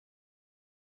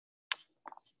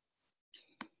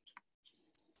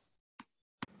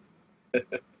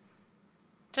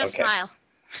Just Okay. smile.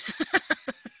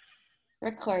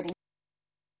 Recording.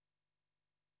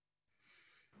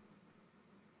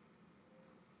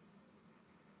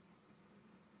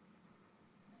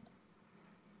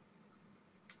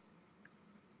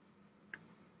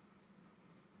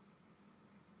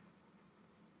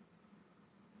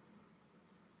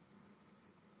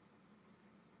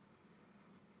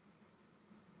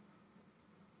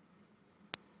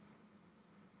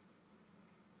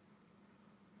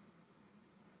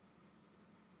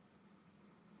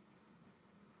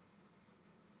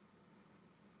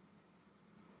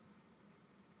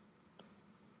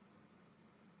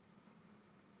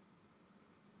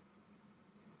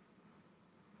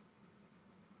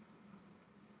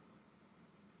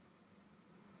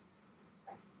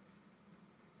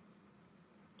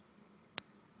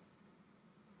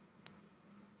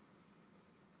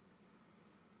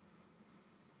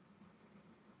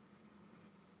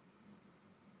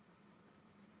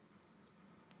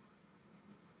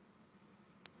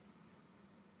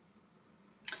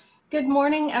 Good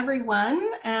morning,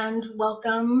 everyone, and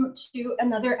welcome to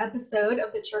another episode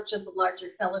of the Church of the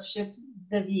Larger Fellowships,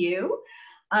 the VUU.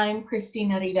 I'm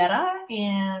Christina Rivera,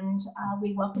 and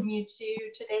we welcome you to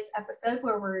today's episode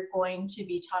where we're going to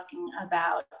be talking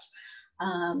about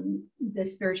the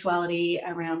spirituality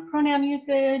around pronoun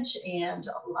usage and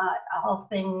all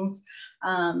things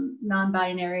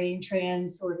non-binary and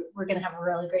trans. We're going to have a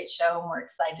really great show, and we're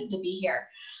excited to be here.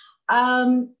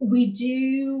 We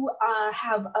do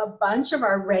have a bunch of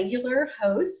our regular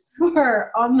hosts who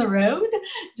are on the road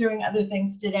doing other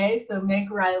things today. So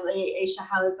Meg Riley, Aisha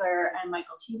Hauser, and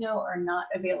Michael Tino are not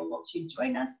available to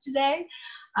join us today.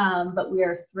 But we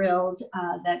are thrilled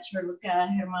that Chirluca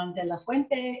Germán de la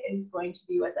Fuente is going to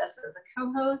be with us as a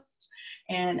co-host,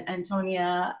 and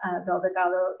Antonia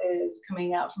Bell-Delgado is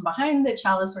coming out from behind the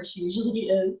chalice where she usually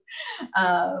is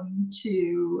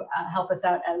to help us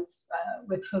out as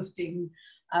with hosting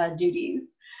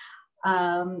duties.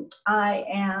 I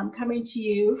am coming to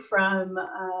you from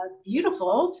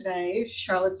beautiful today,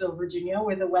 Charlottesville, Virginia,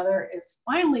 where the weather is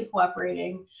finally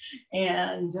cooperating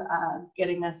and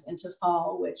getting us into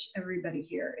fall, which everybody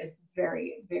here is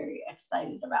very, very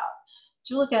excited about.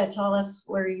 Julica, tell us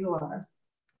where you are.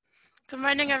 Good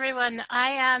morning, everyone. I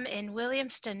am in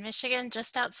Williamston, Michigan,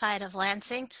 just outside of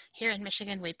Lansing. Here in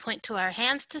Michigan, we point to our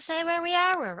hands to say where we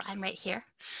are. I'm right here.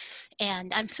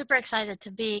 And I'm super excited to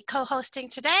be co-hosting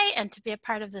today and to be a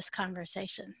part of this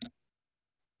conversation.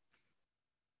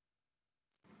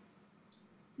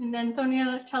 And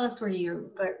Antonia, tell us where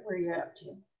you're up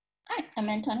to. Hi, I'm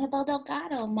Antonia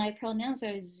Bell-Delgado. My pronouns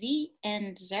are Z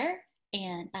and Zer,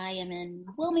 and I am in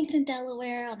Wilmington,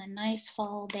 Delaware on a nice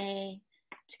fall day.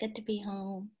 It's good to be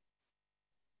home.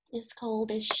 It's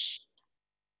coldish.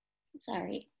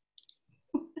 Sorry.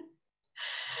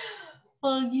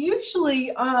 Well,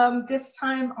 usually this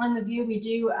time on the VUU, we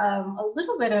do a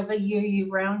little bit of a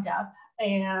UU roundup.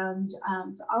 And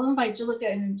so I'll invite Julica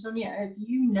and Antonia, if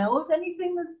you know of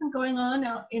anything that's been going on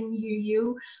out in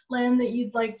UU land that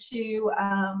you'd like to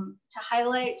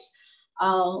highlight.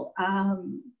 I'll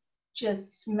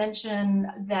just mention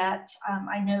that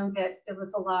I know that there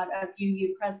was a lot of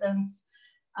UU presence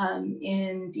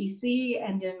in DC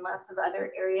and in lots of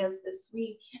other areas this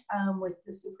week with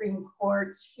the Supreme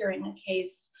Court hearing a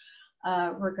case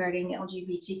regarding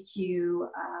LGBTQ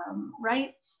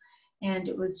rights. And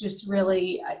it was just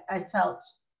really, I felt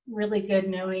really good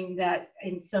knowing that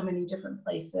in so many different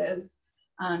places,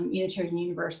 Unitarian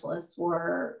Universalists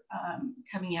were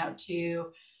coming out to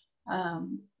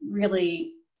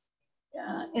really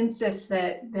insist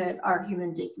that our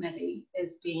human dignity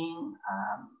is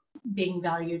being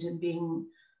valued and being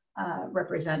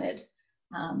represented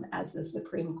as the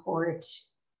Supreme Court,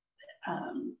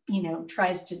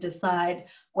 tries to decide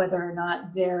whether or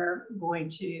not they're going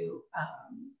to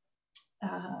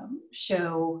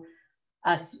show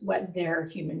us what their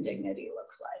human dignity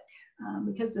looks like,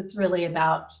 because it's really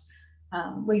about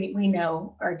we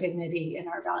know our dignity and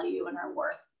our value and our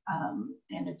worth,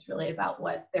 and it's really about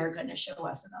what they're going to show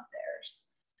us and not theirs.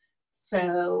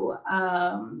 So,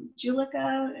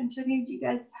 Julica, Antonia, do you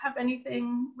guys have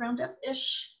anything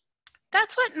roundup-ish?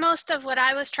 That's most of what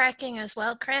I was tracking as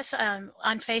well, Chris, on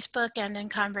Facebook and in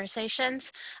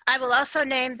conversations. I will also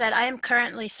name that I am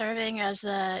currently serving as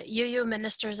the UU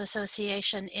Ministers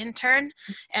Association intern.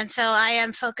 And so I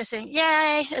am focusing,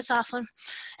 yay, it's awesome.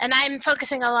 And I'm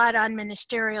focusing a lot on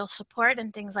ministerial support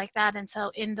and things like that. And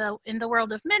so in the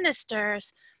world of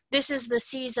ministers, this is the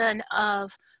season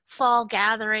of fall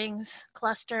gatherings,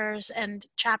 clusters, and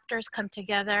chapters come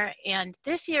together. And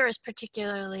this year is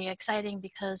particularly exciting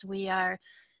because we are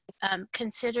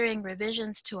considering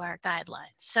revisions to our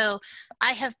guidelines. So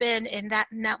I have been in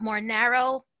that more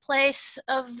narrow place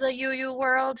of the UU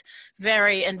world,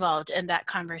 very involved in that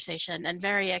conversation and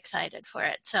very excited for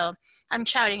it. So I'm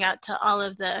shouting out to all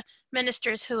of the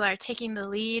ministers who are taking the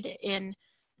lead in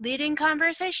leading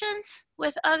conversations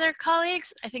with other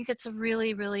colleagues. I think it's a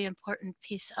really, really important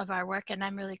piece of our work, and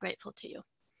I'm really grateful to you.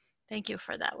 Thank you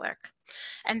for that work.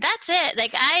 And that's it.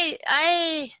 Like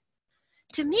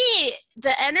to me,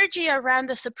 the energy around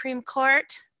the Supreme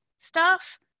Court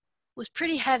stuff was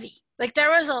pretty heavy. Like there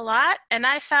was a lot, and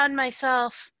I found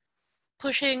myself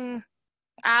pushing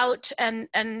out and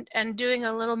doing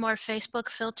a little more Facebook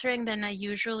filtering than I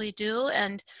usually do,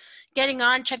 and getting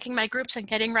on, checking my groups and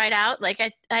getting right out.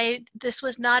 Like this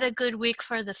was not a good week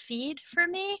for the feed for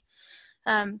me.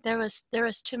 There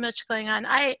was too much going on.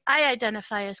 I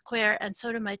identify as queer, and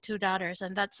so do my two daughters,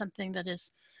 and that's something that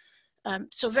is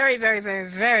so very, very, very,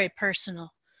 very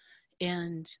personal.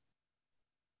 And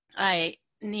I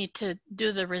need to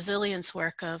do the resilience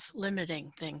work of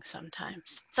limiting things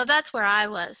sometimes. So that's where I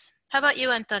was. How about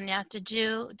you, Antonia?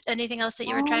 Anything else that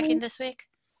you were tracking this week?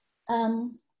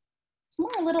 More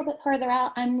a little bit further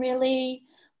out. I'm really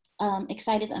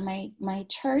excited that my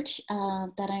church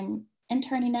that I'm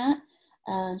interning at,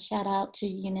 shout out to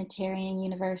Unitarian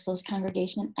Universalist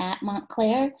Congregation at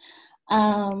Montclair.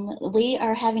 We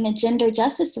are having a gender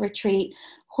justice retreat,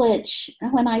 which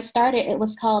when I started, it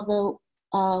was called the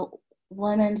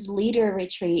Women's Leader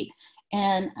Retreat.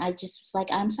 And I just was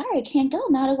like, I'm sorry, I can't go,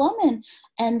 not a woman.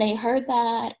 And they heard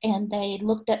that, and they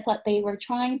looked at what they were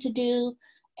trying to do,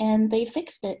 and they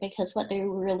fixed it, because what they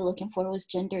were really looking for was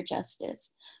gender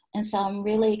justice. And so I'm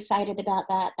really excited about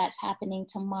that. That's happening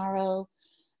tomorrow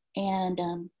and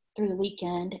through the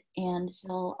weekend. And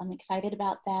so I'm excited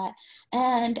about that.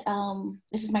 And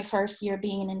this is my first year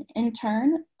being an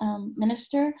intern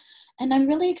minister. And I'm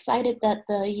really excited that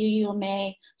the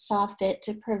UUMA saw fit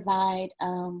to provide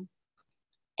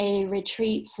a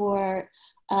retreat for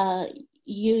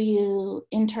UU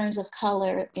interns of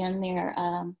color and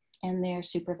their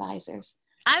supervisors.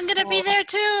 I'm gonna be there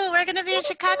too. We're gonna be in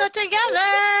Chicago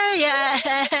together.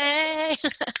 Yay!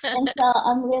 And so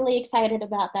I'm really excited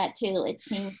about that too. It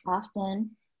seems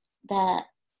often that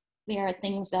there are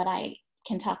things that I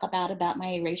can talk about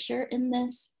my erasure in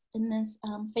this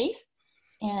faith,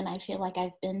 and I feel like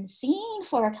I've been seen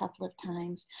for a couple of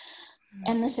times.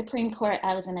 And the Supreme Court,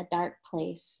 I was in a dark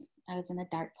place. With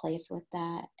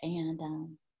that,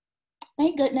 and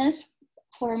thank goodness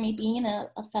for me being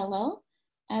a fellow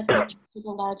at the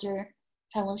larger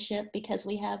fellowship, because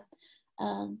we have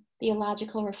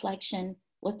theological reflection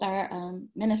with our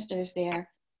ministers there.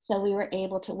 So we were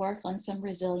able to work on some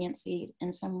resiliency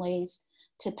in some ways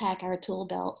to pack our tool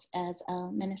belts as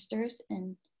ministers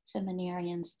and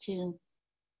seminarians to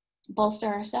bolster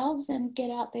ourselves and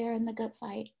get out there in the good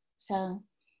fight. So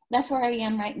that's where I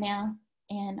am right now.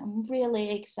 And I'm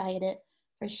really excited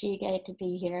for Shige to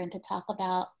be here and to talk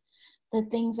about the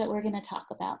things that we're going to talk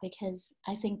about, because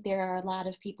I think there are a lot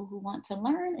of people who want to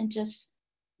learn and just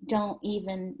don't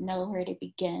even know where to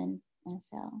begin. And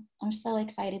so I'm so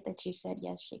excited that you said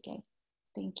yes, Shige.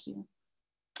 Thank you.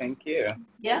 Thank you.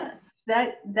 Yes,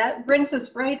 that brings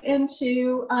us right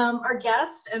into our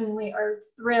guest, and we are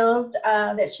thrilled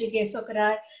that Shige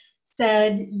Sakuri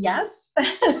said yes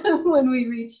when we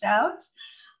reached out.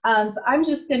 So I'm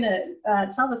just going to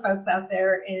tell the folks out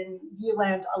there in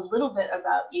VULand a little bit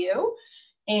about you,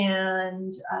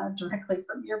 and directly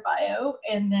from your bio,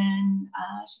 and then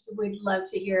we'd love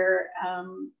to hear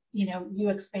you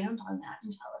expand on that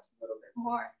and tell us a little bit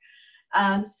more.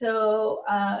 So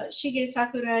Shige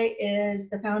Sakuri is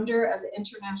the founder of the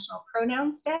International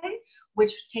Pronoun Day,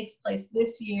 which takes place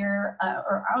this year,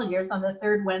 or all years, on the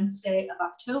third Wednesday of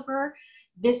October.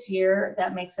 This year,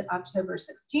 that makes it October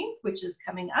 16th, which is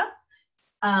coming up.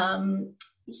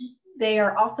 They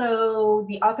are also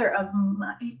the author of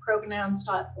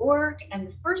mypronouns.org and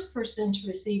the first person to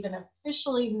receive an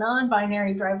officially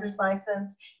non-binary driver's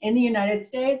license in the United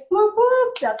States. Whoop,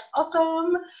 whoop, that's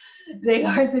awesome. They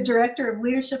are the Director of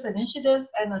Leadership Initiatives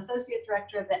and Associate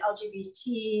Director of the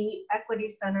LGBT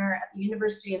Equity Center at the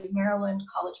University of Maryland,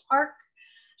 College Park.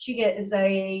 Shige is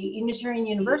a Unitarian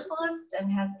Universalist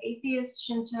and has atheist,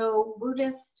 Shinto,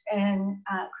 Buddhist, and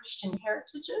Christian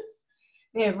heritages.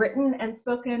 They have written and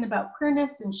spoken about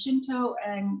queerness in Shinto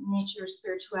and nature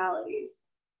spiritualities.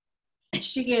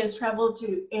 Shige has traveled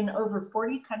in over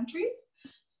 40 countries,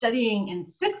 studying in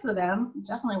 6 of them.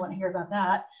 Definitely want to hear about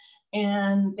that.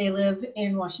 And they live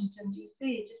in Washington,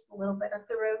 D.C., just a little bit up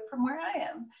the road from where I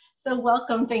am. So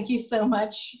welcome. Thank you so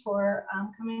much for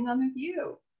coming on the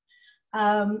VUU.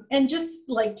 And just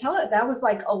like tell it, that was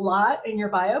like a lot in your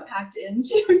bio packed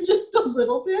into just a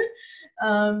little bit.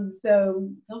 So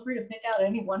feel free to pick out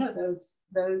any one of those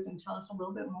and tell us a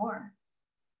little bit more.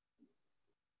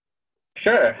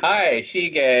 Sure. Hi,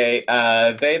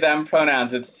 Shige. They, them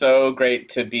pronouns. It's so great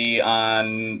to be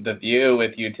on the VUU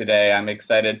with you today. I'm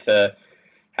excited to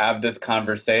have this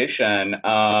conversation.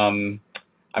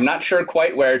 I'm not sure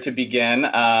quite where to begin.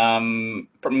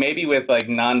 Maybe with like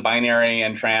non-binary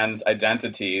and trans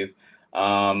identities.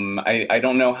 I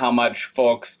don't know how much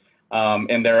folks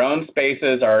in their own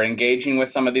spaces are engaging with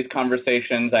some of these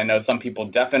conversations. I know some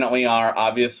people definitely are,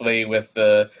 obviously, with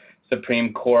the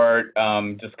Supreme Court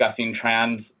discussing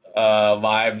trans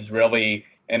lives really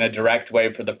in a direct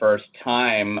way for the first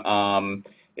time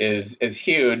is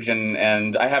huge.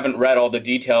 And I haven't read all the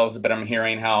details, but I'm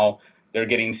hearing how they're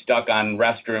getting stuck on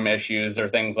restroom issues or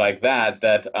things like that,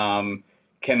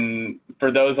 can,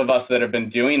 for those of us that have been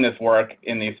doing this work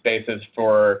in these spaces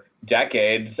for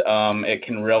decades, it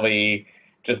can really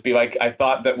just be like, I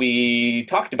thought that we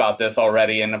talked about this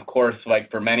already. And of course, like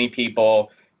for many people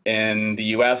in the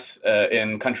US,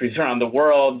 in countries around the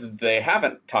world, they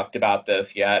haven't talked about this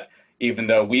yet, even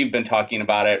though we've been talking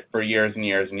about it for years and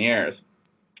years and years.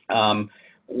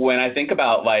 When I think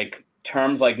about like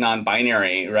terms like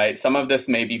non-binary, right, some of this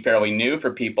may be fairly new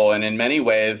for people. And in many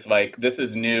ways, like this is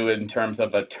new in terms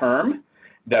of a term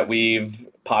that we've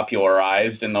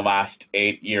popularized in the last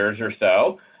 8 years or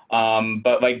so.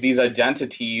 But like these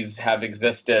identities have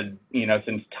existed, you know,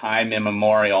 since time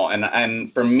immemorial.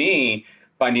 And for me,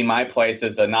 finding my place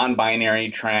as a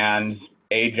non-binary, trans,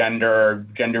 agender,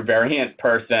 gender variant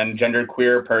person,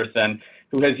 genderqueer person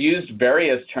who has used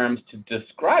various terms to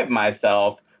describe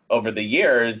myself over the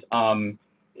years,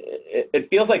 it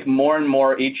feels like more and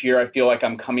more each year I feel like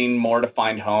I'm coming more to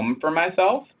find home for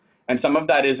myself. And some of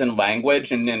that is in language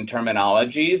and in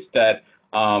terminologies that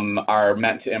are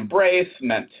meant to embrace,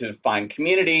 meant to find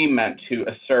community, meant to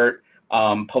assert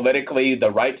politically the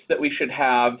rights that we should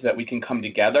have, that we can come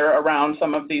together around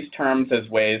some of these terms as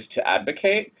ways to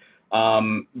advocate.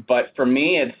 But for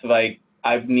me, it's like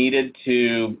I've needed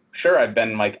to, sure, I've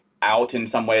been like out in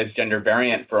some ways gender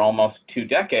variant for almost 2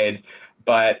 decades,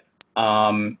 but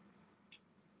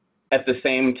at the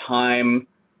same time,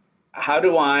 how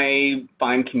do I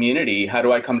find community? How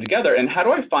do I come together? And how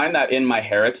do I find that in my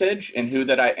heritage, in who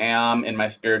that I am, in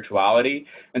my spirituality?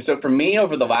 And so for me,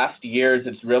 over the last years,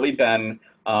 it's really been,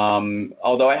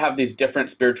 although I have these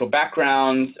different spiritual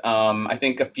backgrounds, I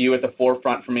think a few at the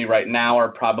forefront for me right now are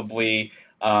probably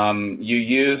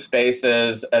VUU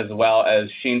spaces, as well as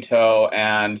Shinto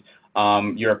and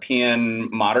European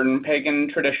modern pagan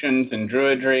traditions and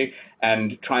Druidry,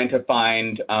 and trying to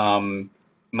find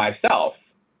myself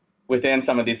within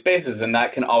some of these spaces. And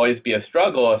that can always be a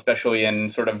struggle, especially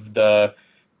in sort of the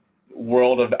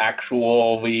world of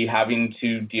actually having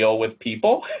to deal with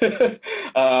people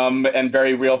and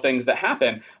very real things that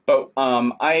happen. But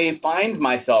I find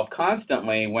myself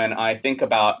constantly, when I think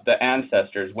about the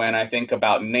ancestors, when I think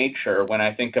about nature, when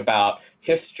I think about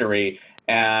history,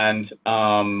 and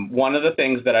one of the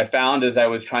things that I found as I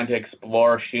was trying to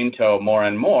explore Shinto more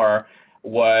and more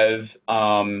was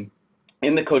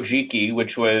in the Kojiki,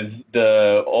 which was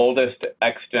the oldest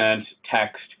extant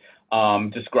text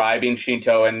describing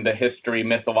Shinto and the history,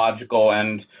 mythological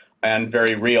and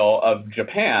very real, of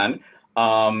Japan,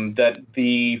 that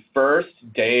the first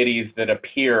deities that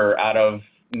appear out of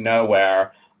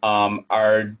nowhere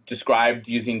are described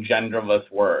using genderless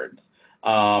words.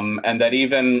 And that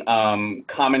even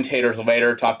commentators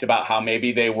later talked about how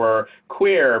maybe they were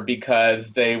queer because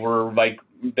they were like,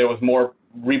 there was more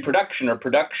reproduction or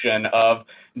production of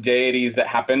deities that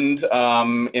happened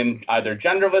in either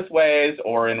genderless ways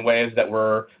or in ways that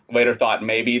were later thought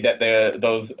maybe that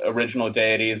those original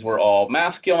deities were all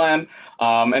masculine.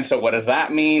 And so what does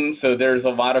that mean? So there's a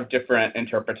lot of different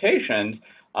interpretations.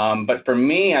 But for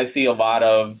me, I see a lot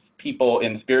of people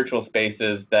in spiritual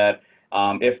spaces that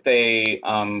if they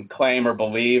claim or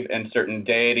believe in certain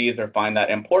deities or find that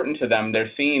important to them,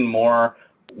 they're seeing more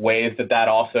ways that that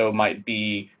also might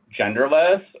be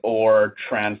genderless or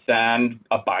transcend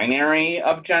a binary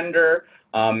of gender.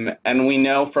 And we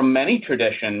know from many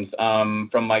traditions,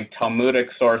 from like Talmudic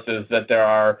sources, that there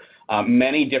are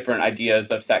many different ideas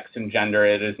of sex and gender.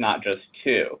 It is not just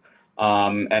two.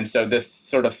 And so this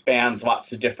sort of spans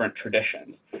lots of different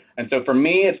traditions. And so for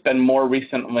me, it's been more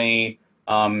recently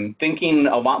thinking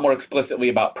a lot more explicitly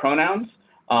about pronouns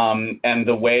and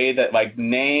the way that like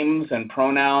names and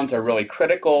pronouns are really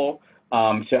critical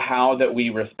to how that we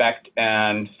respect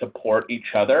and support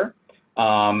each other,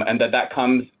 and that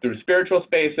comes through spiritual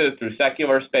spaces, through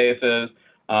secular spaces,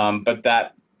 but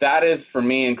that that is, for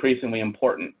me, increasingly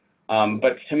important.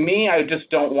 But to me, I just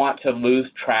don't want to lose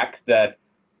track that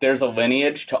there's a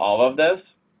lineage to all of this,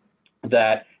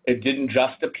 that it didn't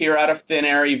just appear out of thin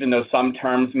air, even though some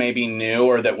terms may be new,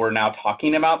 or that we're now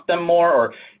talking about them more,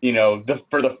 or, you know,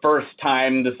 for the first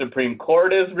time, the Supreme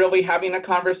Court is really having a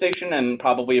conversation, and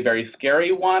probably a very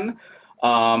scary one.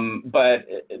 But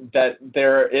that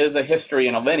there is a history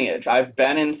and a lineage. I've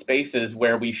been in spaces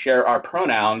where we share our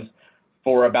pronouns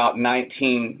for about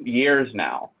 19 years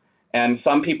now. And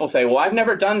some people say, well, I've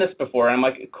never done this before. And I'm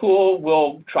like, cool,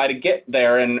 we'll try to get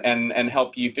there and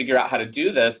help you figure out how to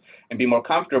do this and be more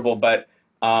comfortable. But,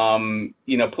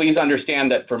 you know, please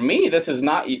understand that for me, this is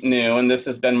not new. And this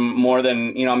has been more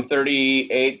than, you know, I'm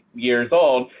 38 years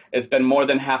old. It's been more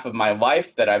than half of my life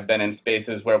that I've been in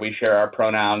spaces where we share our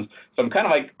pronouns. So I'm kind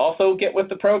of like, also get with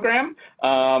the program.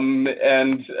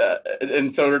 And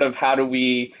sort of how do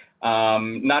we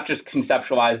not just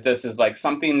conceptualize this as like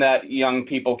something that young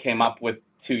people came up with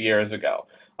 2 years ago.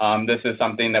 This is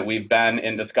something that we've been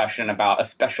in discussion about,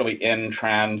 especially in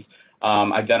trans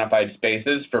identified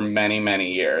spaces for many,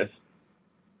 many years.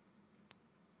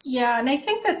 Yeah, and I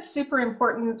think that's super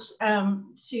important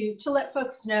to let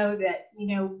folks know that,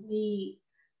 you know,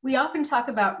 we often talk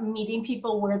about meeting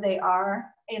people where they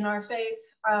are in our faith,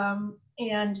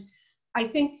 and I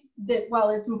think that while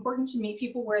it's important to meet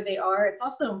people where they are, it's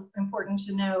also important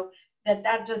to know that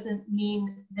that doesn't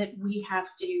mean that we have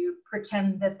to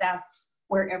pretend that that's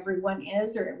where everyone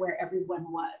is or where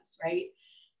everyone was, right?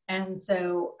 And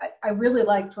so I really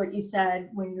liked what you said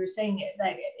when you were saying it,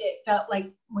 that it felt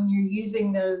like when you're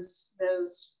using those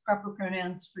proper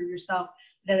pronouns for yourself,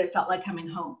 that it felt like coming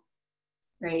home,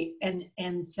 right?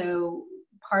 And so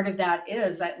part of that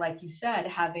is that, like you said,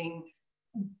 having,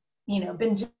 you know,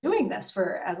 been doing this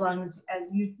for as long as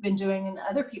you've been doing and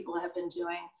other people have been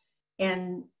doing.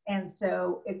 And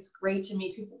so it's great to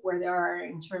meet people where they are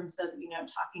in terms of, you know,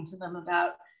 talking to them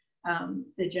about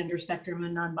the gender spectrum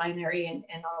and non-binary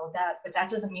and all of that. But that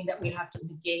doesn't mean that we have to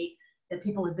negate that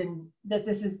people have been, that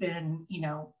this has been, you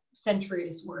know,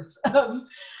 centuries worth of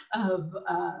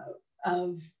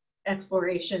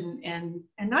exploration and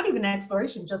not even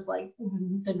exploration, just like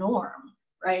the norm,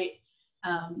 right?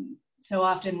 So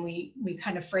often we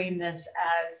kind of frame this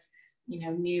as, you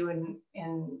know, new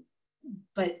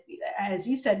but as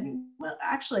you said, well,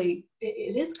 actually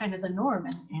it is kind of the norm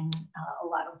in a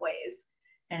lot of ways,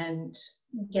 and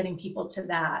getting people to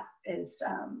that is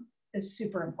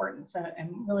super important. So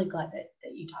I'm really glad that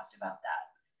you talked about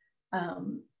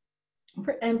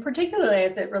that. And particularly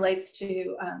as it relates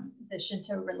to the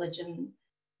Shinto religion,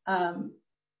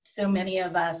 so many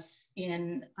of us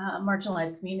in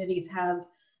marginalized communities have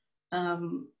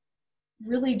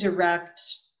really direct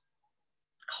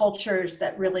cultures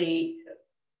that really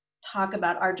talk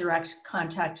about our direct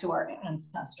contact to our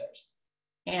ancestors.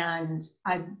 And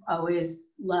I've always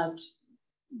loved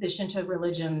the Shinto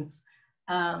religion's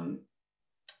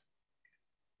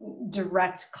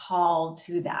direct call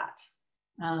to that.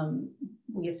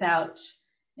 Without,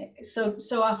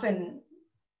 so often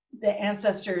the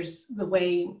ancestors, the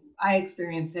way I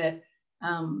experience it,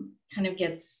 kind of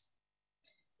gets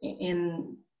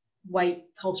in white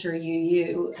culture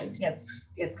UU,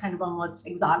 it's kind of almost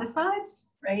exoticized,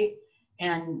 right?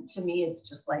 And to me, it's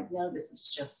just like, no, this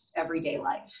is just everyday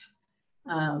life.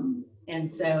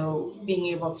 And so being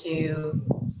able to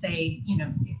say, you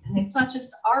know, and it's not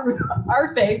just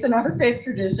our faith and our faith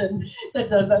tradition that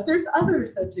does that. There's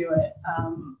others that do it.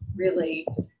 Really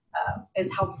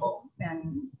is helpful,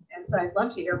 and so I'd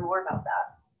love to hear more about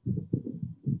that.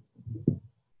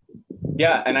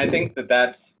 Yeah, and I think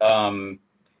that's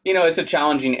you know, it's a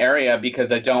challenging area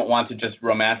because I don't want to just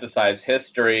romanticize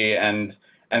history and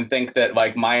think that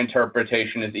like my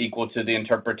interpretation is equal to the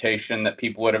interpretation that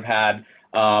people would have had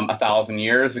 1,000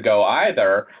 years ago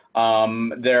either.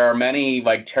 There are many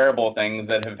like terrible things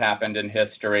that have happened in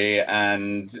history,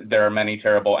 and there are many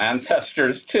terrible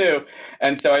ancestors too.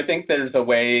 And so I think there's a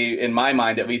way, in my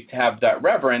mind at least, to have that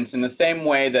reverence in the same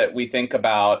way that we think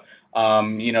about,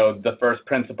 you know, the first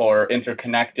principle or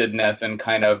interconnectedness, and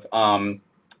kind of,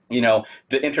 you know,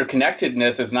 the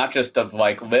interconnectedness is not just of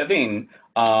like living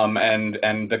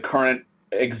and the current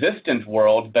existent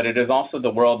world, but it is also the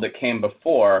world that came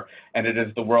before, and it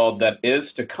is the world that is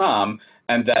to come,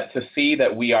 and that to see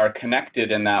that we are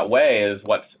connected in that way is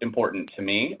what's important to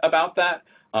me about that.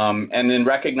 And then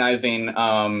recognizing,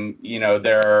 you know,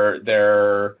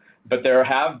 there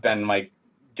have been like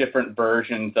different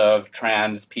versions of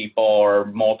trans people or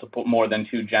more than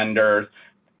two genders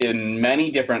in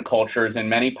many different cultures in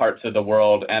many parts of the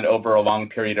world and over a long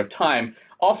period of time.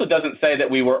 Also doesn't say that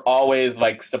we were always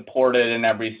like supported in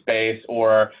every space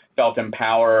or felt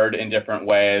empowered in different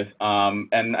ways.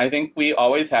 And I think we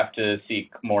always have to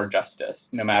seek more justice,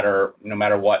 no matter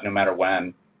what, no matter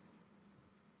when.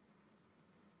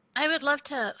 I would love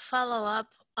to follow up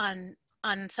on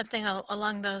something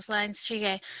along those lines,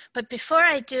 Shige. But before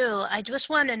I do, I just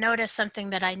want to notice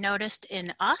something that I noticed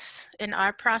in us, in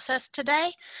our process today.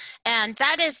 And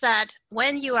that is that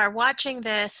when you are watching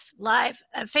this live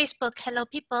on Facebook, hello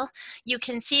people, you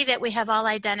can see that we have all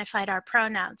identified our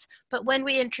pronouns. But when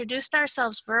we introduced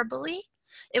ourselves verbally,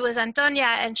 it was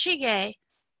Antonia and Shige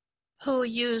who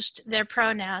used their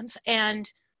pronouns,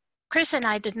 and Chris and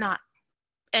I did not.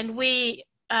 And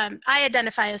I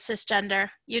identify as cisgender.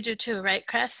 You do too, right,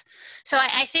 Chris? So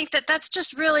I think that that's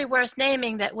just really worth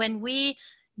naming, that when we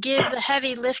give the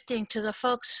heavy lifting to the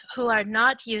folks who are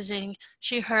not using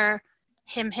she, her,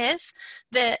 him, his,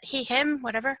 the he, him,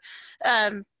 whatever,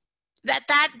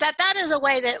 that is a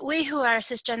way that we who are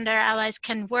cisgender allies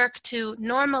can work to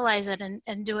normalize it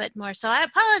and do it more. So I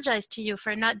apologize to you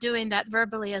for not doing that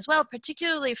verbally as well,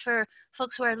 particularly for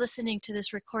folks who are listening to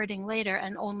this recording later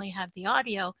and only have the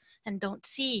audio and don't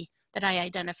see that I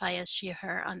identify as she,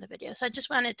 her on the video. So I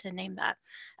just wanted to name that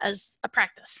as a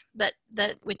practice that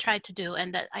we tried to do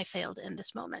and that I failed in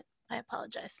this moment. I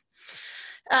apologize.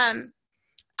 I'm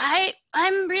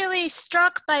really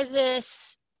struck by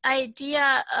this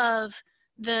idea of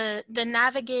the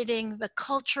navigating the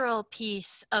cultural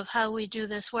piece of how we do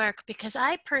this work, because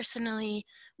I personally,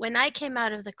 when I came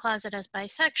out of the closet as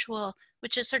bisexual,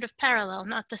 which is sort of parallel,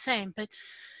 not the same, but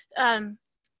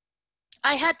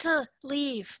I had to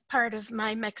leave part of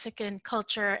my Mexican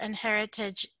culture and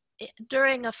heritage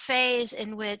during a phase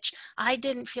in which I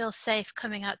didn't feel safe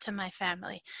coming out to my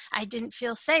family. I didn't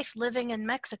feel safe living in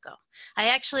Mexico. I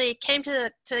actually came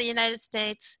to the United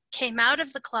States, came out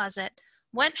of the closet,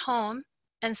 went home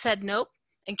and said nope,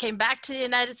 and came back to the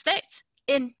United States,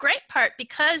 in great part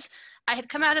because I had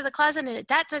come out of the closet and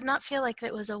that did not feel like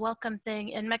it was a welcome thing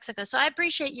in Mexico. So I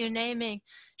appreciate you naming,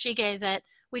 Shige, that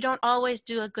we don't always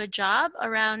do a good job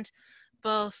around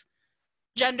both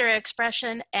gender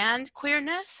expression and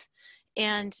queerness.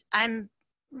 And I'm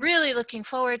really looking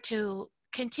forward to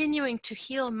continuing to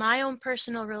heal my own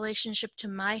personal relationship to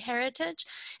my heritage.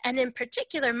 And in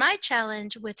particular, my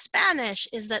challenge with Spanish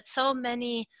is that so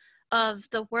many of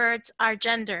the words are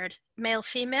gendered, male,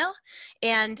 female,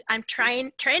 and I'm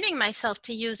training myself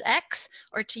to use X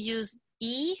or to use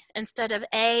E instead of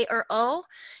A or O,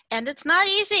 and it's not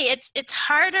easy. It's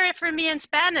harder for me in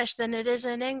Spanish than it is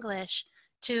in English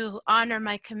to honor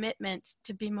my commitment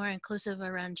to be more inclusive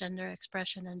around gender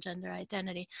expression and gender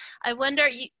identity. I wonder,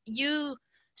 you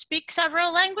speak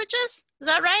several languages? Is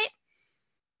that right,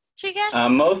 Shige?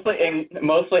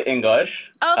 Mostly English.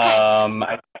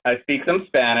 Okay. I speak some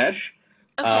Spanish,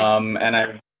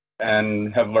 Okay.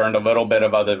 and have learned a little bit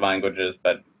of other languages,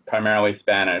 but primarily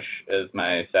Spanish is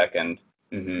my second.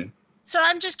 Mm-hmm. So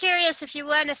I'm just curious if you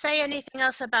want to say anything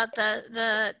else about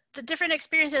the different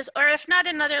experiences, or if not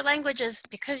in other languages,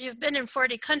 because you've been in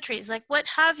 40 countries, like what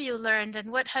have you learned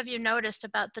and what have you noticed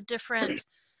about the different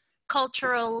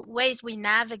cultural ways we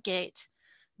navigate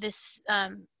this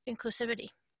inclusivity?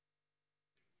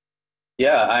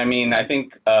 Yeah, I mean, I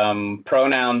think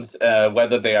pronouns,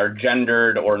 whether they are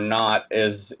gendered or not,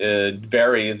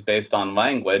 varies based on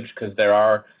language, because there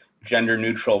are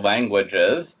gender-neutral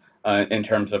languages in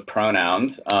terms of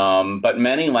pronouns. But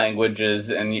many languages,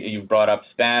 and you brought up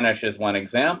Spanish as one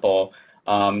example,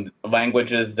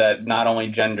 languages that not only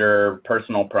gender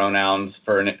personal pronouns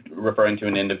for referring to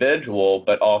an individual,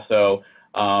 but also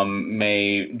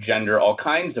may gender all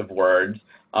kinds of words.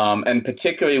 And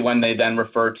particularly when they then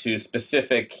refer to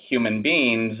specific human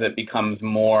beings, it becomes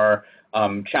more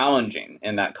challenging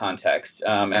in that context.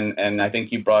 And I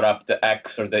think you brought up the X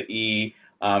or the E,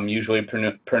 usually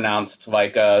pronounced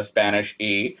like a Spanish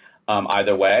E,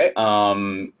 either way,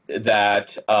 that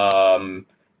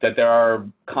there are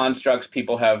constructs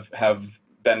people have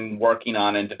been working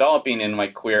on and developing in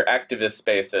like queer activist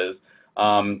spaces.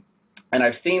 And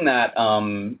I've seen that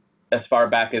as far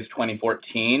back as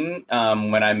 2014,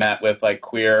 when I met with like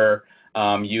queer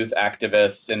youth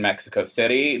activists in Mexico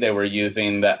City. They were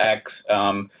using the X,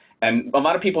 and a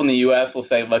lot of people in the US will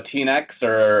say Latinx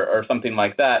or something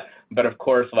like that. But of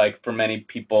course, like for many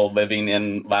people living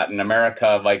in Latin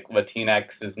America, like Latinx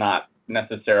is not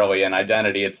necessarily an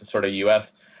identity, it's a sort of US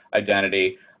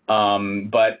identity.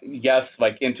 But yes,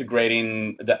 like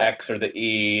integrating the X or the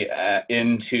E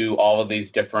into all of these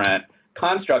different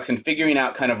constructs and figuring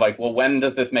out kind of like, well, when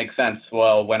does this make sense?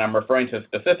 Well, when I'm referring to a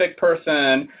specific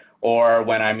person, or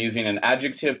when I'm using an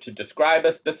adjective to describe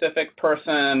a specific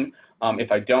person,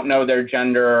 if I don't know their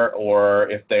gender, or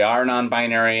if they are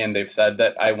non-binary and they've said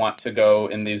that I want to go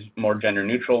in these more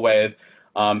gender-neutral ways.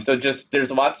 So just there's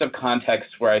lots of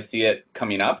contexts where I see it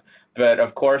coming up, but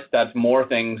of course that's more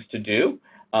things to do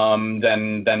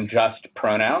than just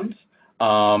pronouns.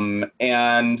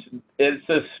 And it's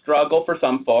a struggle for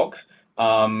some folks.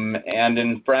 And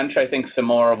in French, I think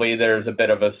similarly, there's a bit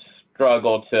of a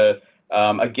struggle to,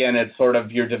 again, it's sort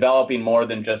of, you're developing more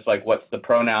than just like what's the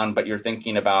pronoun, but you're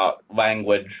thinking about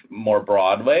language more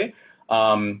broadly.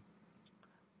 One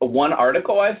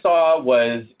article I saw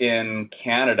was in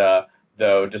Canada,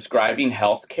 though, describing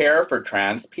healthcare for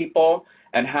trans people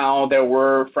and how there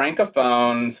were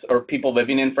Francophones or people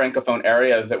living in Francophone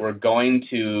areas that were going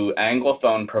to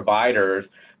Anglophone providers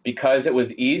because it was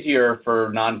easier for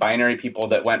non-binary people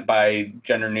that went by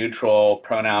gender-neutral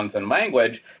pronouns and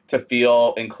language to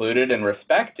feel included and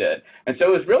respected. And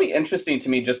so it was really interesting to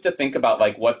me just to think about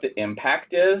like what the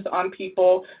impact is on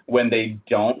people when they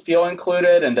don't feel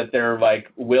included, and that they're like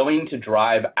willing to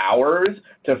drive hours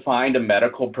to find a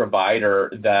medical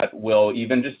provider that will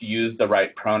even just use the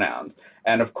right pronouns.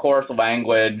 And of course,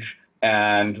 language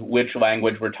and which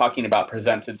language we're talking about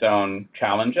presents its own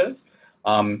challenges.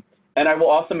 And I will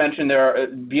also mention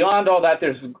beyond all that,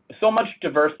 there's so much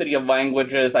diversity of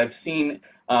languages. I've seen,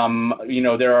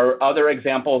 there are other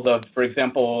examples of, for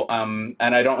example, and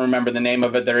I don't remember the name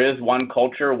of it, there is one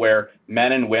culture where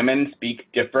men and women speak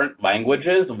different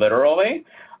languages, literally.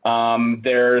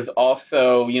 There's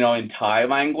also, in Thai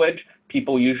language,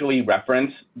 people usually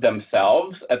reference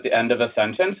themselves at the end of a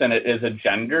sentence, and it is a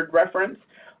gendered reference.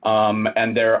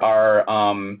 And there are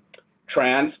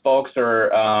trans folks or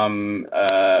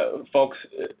folks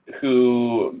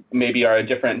who maybe are a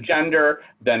different gender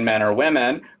than men or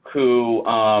women who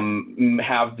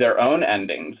have their own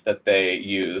endings that they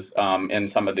use in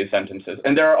some of these sentences.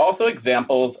 And there are also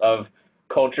examples of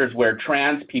cultures where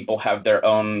trans people have their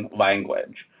own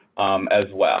language as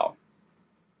well.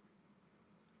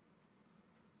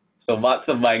 So lots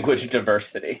of language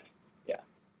diversity. Yeah.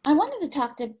 I wanted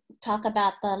to talk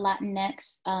about the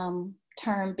Latinx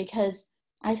term because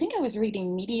I think I was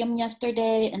reading Medium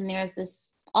yesterday, and there's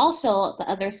this also the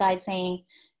other side saying,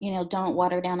 don't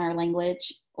water down our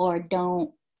language, or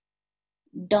don't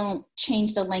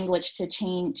change the language to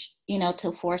change,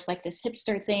 to force like this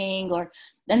hipster thing,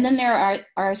 and then there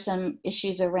are some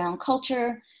issues around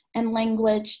culture and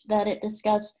language that it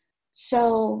discussed.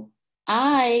 So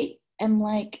I am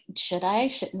like, should I,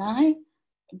 shouldn't I?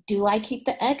 Do I keep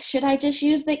the X? Should I just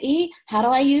use the E? How do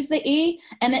I use the E?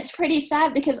 And it's pretty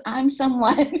sad because I'm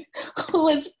someone who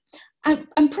is,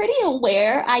 I'm pretty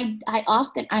aware. I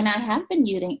often, and I have been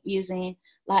using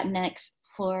Latinx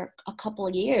for a couple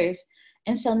of years.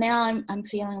 And so now I'm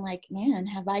feeling like, man,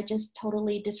 have I just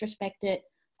totally disrespected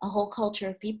a whole culture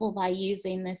of people by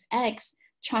using this X,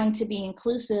 trying to be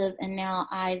inclusive, and now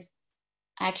I've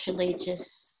actually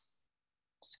just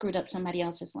screwed up somebody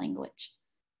else's language.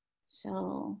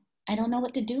 So I don't know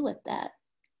what to do with that.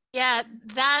 Yeah,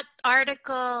 that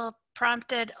article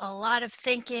prompted a lot of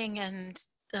thinking and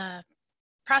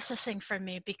processing for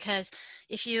me, because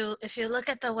if you look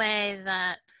at the way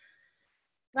that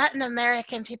Latin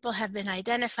American people have been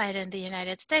identified in the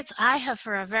United States, I have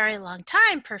for a very long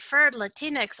time preferred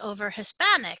Latinx over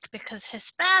Hispanic, because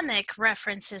Hispanic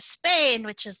references Spain,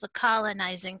 which is the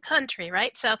colonizing country,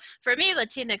 right? So for me,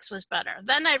 Latinx was better.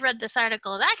 Then I read this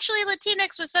article, actually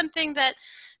Latinx was something that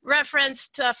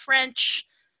referenced French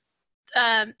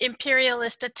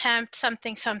imperialist attempt,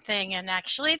 something, and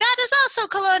actually that is also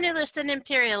colonialist and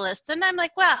imperialist. And I'm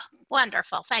like, well,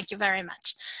 wonderful, thank you very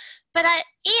much. But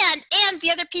and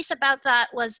the other piece about that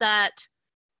was that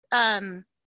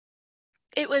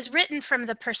it was written from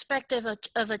the perspective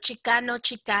of a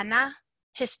Chicano-Chicana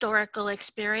historical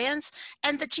experience.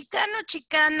 And the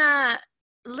Chicano-Chicana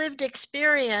lived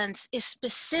experience is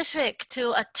specific to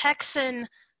a Texan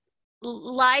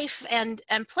life and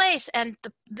place. And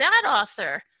that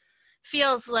author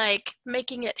feels like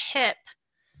making it hip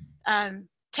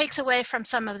takes away from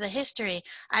some of the history.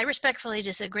 I respectfully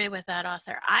disagree with that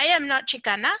author. I am not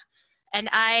Chicana, and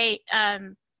I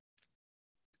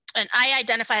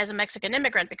identify as a Mexican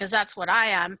immigrant because that's what I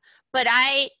am, but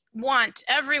I want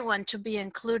everyone to be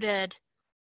included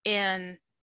in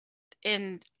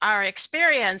our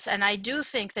experience. And I do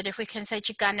think that if we can say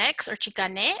Chicanx or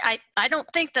Chicane, I don't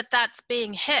think that that's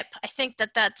being hip. I think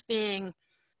that that's being,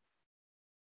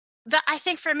 I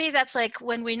think for me, that's like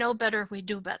when we know better, we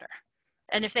do better.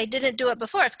 And if they didn't do it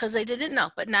before, it's because they didn't know.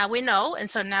 But now we know, and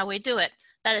so now we do it.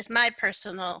 That is my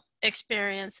personal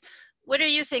experience What are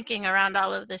you thinking around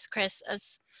all of this, Chris,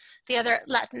 as the other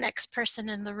Latinx person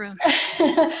in the room?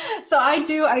 So I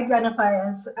do identify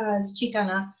as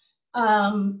Chicana,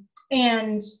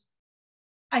 and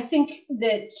I think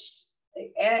that,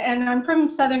 and I'm from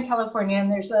Southern California,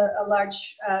 and there's a large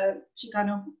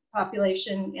Chicano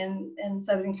population in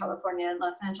Southern California, in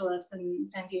Los Angeles and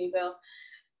San Diego.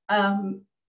 And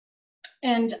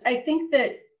I think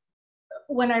that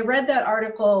when I read that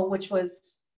article, which was,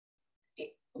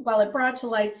 while it brought to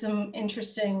light some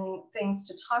interesting things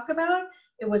to talk about,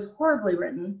 it was horribly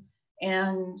written,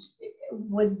 and it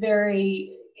was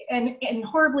very, and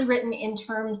horribly written in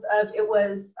terms of it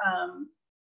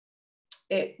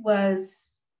was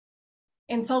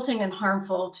insulting and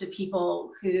harmful to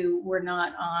people who were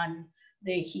not on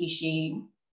the he/she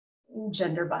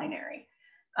gender binary.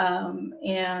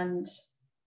 And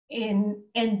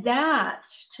that,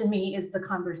 to me, is the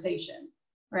conversation,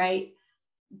 right?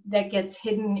 That gets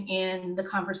hidden in the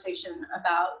conversation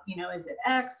about, you know, is it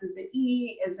X, is it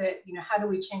E, is it, you know, how do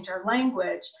we change our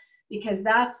language? Because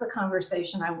that's the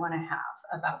conversation I want to have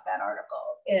about that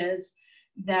article, is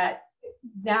that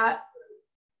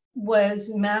was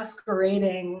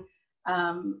masquerading,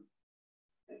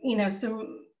 you know,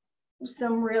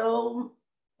 some real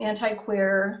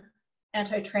anti-queer,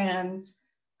 anti-trans,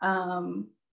 you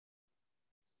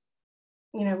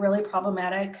know, really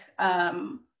problematic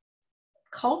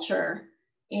culture,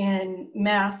 and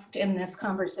masked in this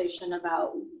conversation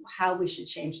about how we should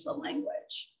change the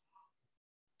language.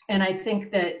 And I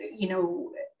think that, you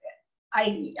know,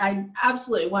 I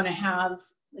absolutely want to have,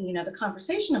 you know, the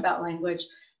conversation about language,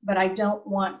 but I don't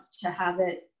want to have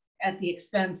it at the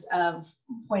expense of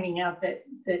pointing out that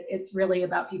it's really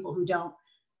about people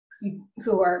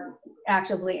who are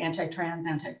actively anti-trans,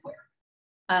 anti-queer.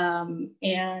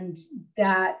 And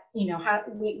that, you know,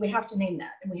 we have to name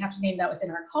that, and we have to name that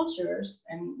within our cultures,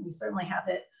 and we certainly have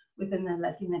it within the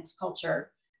Latinx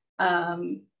culture.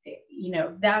 You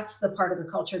know, that's the part of the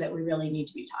culture that we really need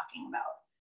to be talking about.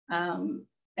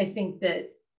 I think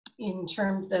that in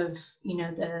terms of, you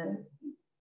know, the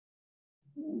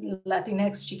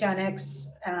Latinx, Chicanx,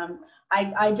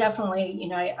 I definitely, you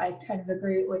know, I kind of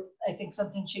agree with, I think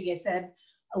something Shige said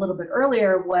a little bit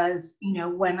earlier was, you know,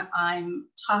 when I'm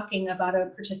talking about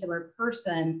a particular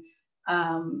person,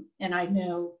 and I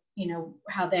know, you know,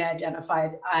 how they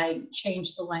identified, I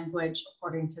change the language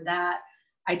according to that.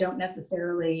 I don't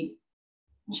necessarily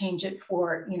change it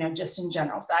for, you know, just in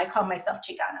general. So I call myself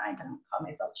Chicana, I don't call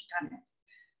myself Chicanx,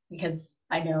 because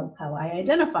I know how I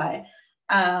identify.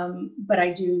 But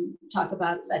I do talk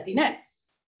about Latinx,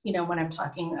 you know, when I'm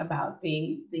talking about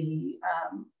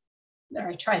or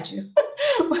I try to,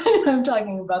 when I'm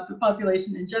talking about the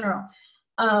population in general.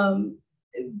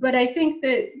 But I think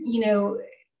that, you know,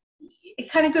 it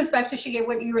kind of goes back to, Shige,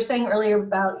 what you were saying earlier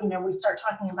about, you know, we start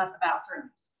talking about the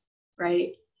bathrooms,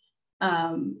 right?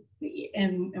 And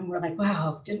we're like,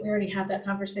 wow, didn't we already have that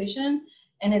conversation?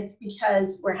 And it's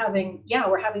because we're having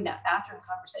that bathroom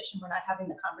conversation. We're not having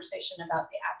the conversation about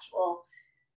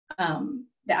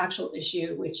the actual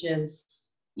issue, which is,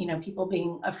 you know, people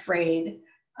being afraid,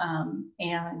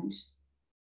 and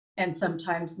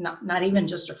sometimes not even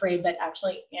just afraid, but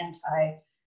actually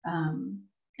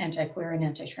anti-queer and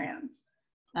anti-trans.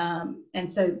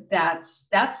 And so that's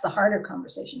the harder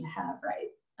conversation to have,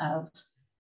 right? Of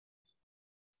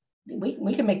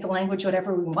we can make the language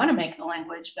whatever we want to make the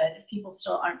language, but if people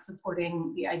still aren't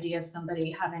supporting the idea of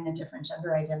somebody having a different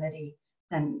gender identity,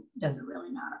 then does it really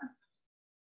matter?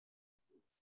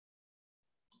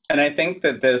 And I think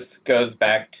that this goes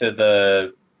back to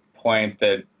the point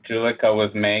that Julika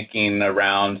was making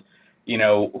around, you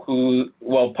know,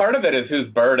 part of it is whose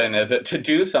burden is it to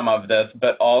do some of this,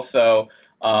 but also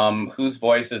whose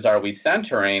voices are we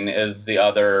centering is the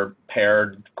other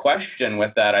paired question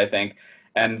with that, I think.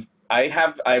 And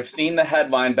I've seen the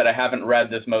headline, but I haven't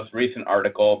read this most recent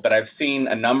article, but I've seen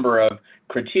a number of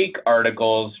critique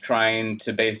articles trying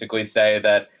to basically say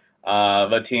that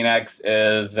Latinx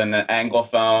is an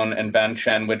Anglophone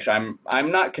invention, which I'm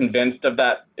not convinced of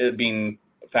that being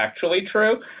factually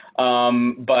true.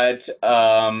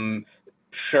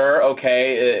 Sure,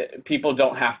 okay, people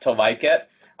don't have to like it.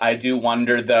 I do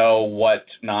wonder, though, what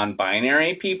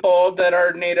non-binary people that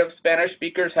are native Spanish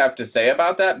speakers have to say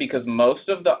about that, because most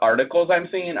of the articles I'm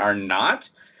seeing are not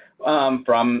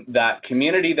from that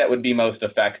community that would be most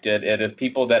affected. It is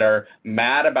people that are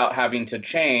mad about having to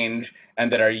change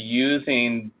and that are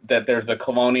using that there's a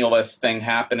colonialist thing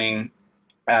happening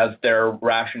as their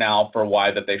rationale for why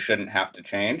that they shouldn't have to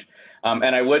change.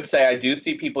 And I would say I do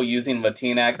see people using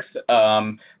Latinx,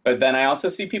 but then I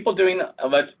also see people doing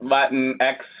Latin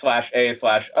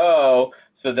X/A/O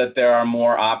so that there are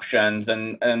more options.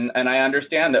 And I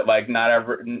understand that, like, not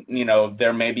every, you know,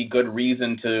 there may be good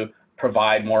reason to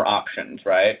provide more options,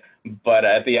 right? But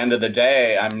at the end of the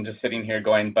day, I'm just sitting here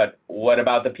going, but what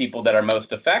about the people that are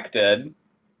most affected?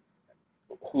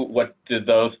 What do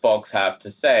those folks have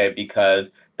to say? Because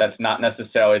that's not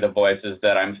necessarily the voices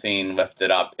that I'm seeing lifted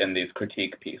up in these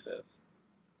critique pieces.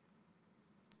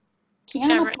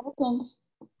 Kiana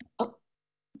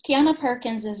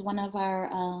Perkins is one of our,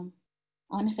 I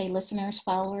want to say listeners,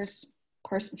 followers,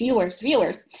 viewers.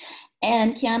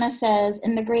 And Kiana says,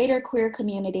 in the greater queer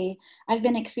community, I've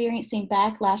been experiencing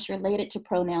backlash related to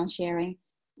pronoun sharing.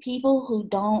 People who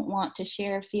don't want to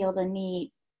share feel the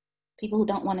need, people who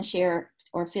don't want to share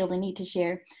or feel the need to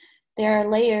share. There are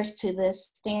layers to this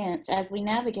stance. As we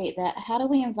navigate that, how do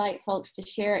we invite folks to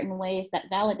share in ways that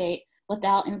validate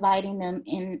without inviting them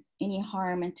in any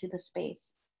harm into the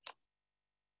space?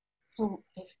 So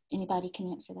if anybody can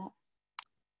answer that.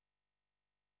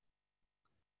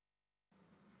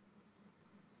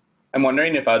 I'm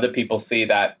wondering if other people see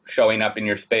that showing up in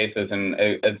your spaces, and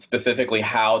specifically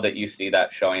how that you see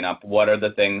that showing up. What are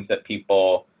the things that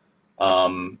people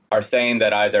are saying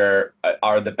that either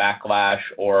are the backlash,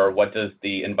 or what does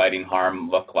the inviting harm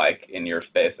look like in your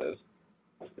spaces?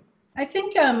 I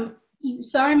think,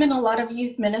 so I'm in a lot of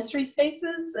youth ministry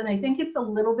spaces, and I think it's a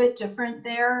little bit different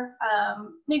there.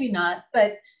 Maybe not,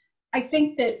 but I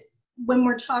think that when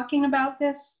we're talking about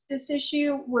this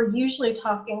issue, we're usually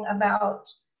talking about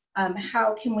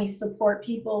how can we support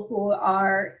people who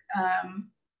are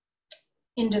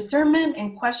in discernment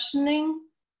and questioning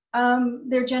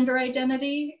their gender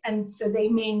identity, and so they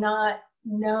may not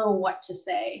know what to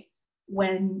say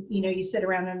when, you know, you sit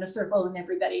around in a circle and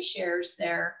everybody shares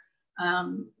their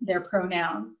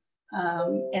pronoun.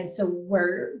 And so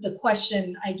where the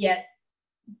question I get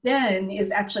then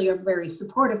is actually a very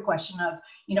supportive question of,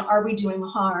 you know, are we doing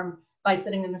harm by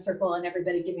sitting in a circle and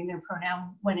everybody giving their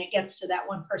pronoun when it gets to that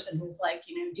one person who's like,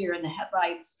 you know, deer in the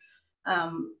headlights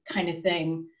kind of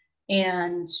thing.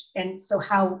 And so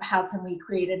how can we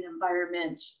create an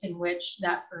environment in which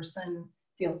that person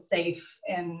feels safe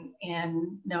and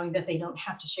knowing that they don't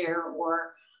have to share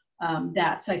or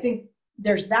that. So I think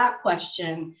there's that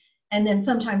question. And then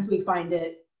sometimes we find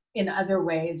it in other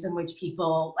ways in which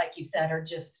people, like you said, are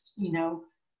just, you know,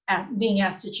 being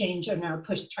asked to change and are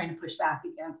trying to push back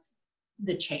against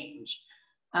the change.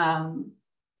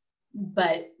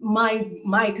 But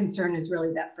my concern is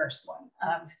really that first one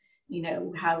of, you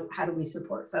know, how do we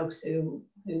support folks who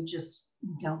just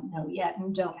don't know yet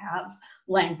and don't have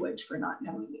language for not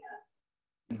knowing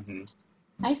yet. Mm-hmm.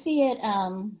 I see it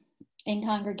in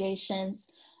congregations,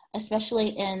 especially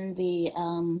in the,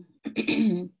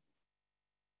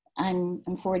 I'm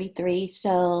 43,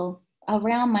 so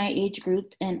around my age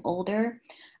group and older,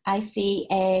 I see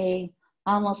a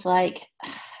almost like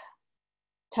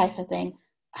type of thing.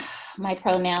 My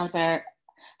pronouns are,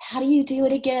 how do you do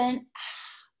it again?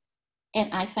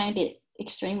 And I find it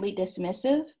extremely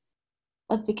dismissive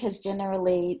because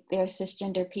generally they're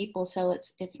cisgender people, so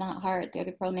it's not hard. They're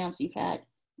the pronouns you've had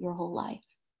your whole life,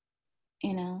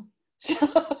 you know?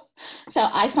 So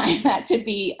I find that to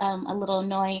be a little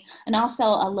annoying, and also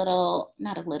a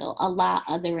lot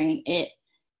othering it.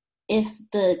 If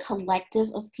the collective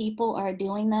of people are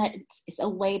doing that, it's a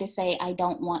way to say, I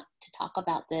don't want to talk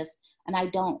about this, and I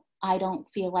don't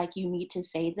feel like you need to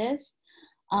say this.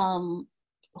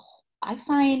 I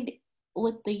find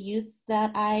with the youth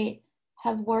that I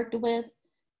have worked with,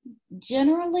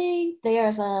 generally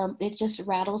it just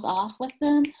rattles off with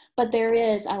them, but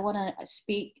I want to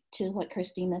speak to what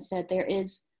Christina said, there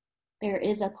is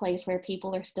a place where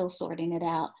people are still sorting it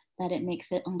out, that it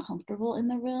makes it uncomfortable in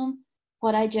the room.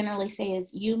 What I generally say is,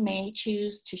 you may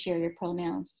choose to share your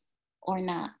pronouns or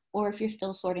not, or if you're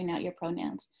still sorting out your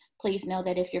pronouns, please know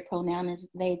that if your pronoun is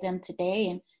they, them today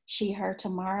and she, her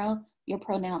tomorrow, your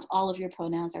pronouns, all of your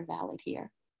pronouns are valid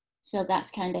here. So that's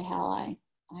kind of how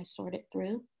I sort it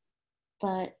through.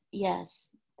 But yes,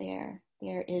 there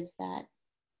is that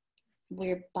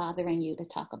we're bothering you to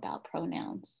talk about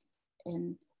pronouns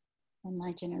in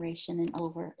my generation and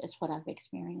over is what I've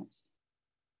experienced.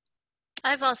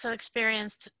 I've also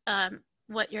experienced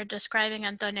what you're describing,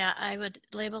 Antonia. I would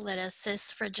label it as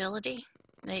cis fragility.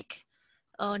 Like,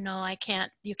 oh no,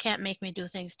 you can't make me do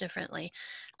things differently.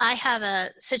 I have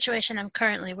a situation I'm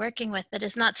currently working with that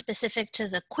is not specific to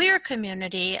the queer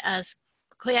community, as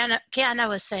Kiana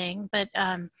was saying, but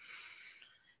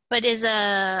is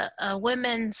a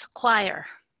women's choir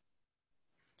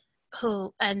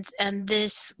who, and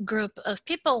this group of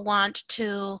people want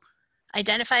to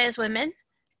identify as women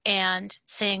and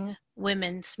sing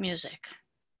women's music.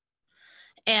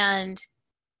 And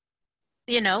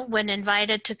when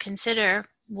invited to consider,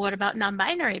 what about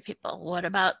non-binary people? What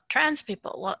about trans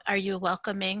people? What are you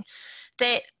welcoming?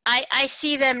 I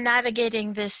see them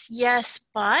navigating this yes,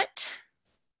 but.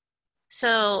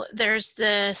 So there's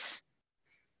this,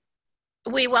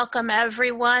 we welcome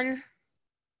everyone,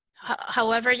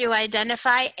 however you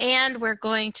identify, and we're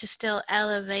going to still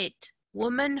elevate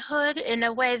womanhood in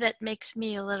a way that makes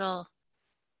me a little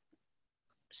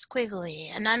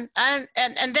squiggly. And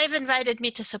and they've invited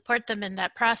me to support them in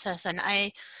that process, and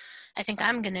I think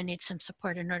I'm going to need some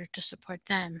support in order to support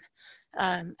them,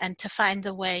 and to find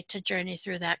the way to journey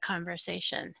through that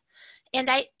conversation. And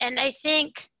I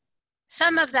think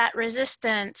some of that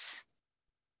resistance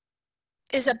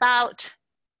is about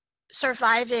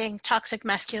surviving toxic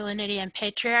masculinity and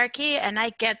patriarchy, and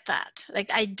I get that.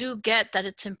 Like, I do get that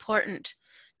it's important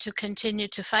to continue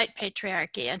to fight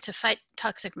patriarchy and to fight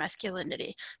toxic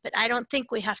masculinity, but I don't think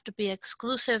we have to be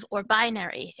exclusive or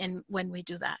binary when we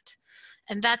do that.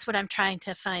 And that's what I'm trying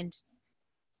to find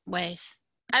ways.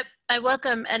 I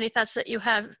welcome any thoughts that you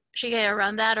have, Shige,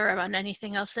 around that or around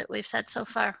anything else that we've said so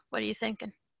far. What are you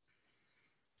thinking?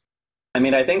 I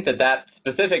mean, I think that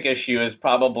specific issue is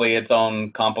probably its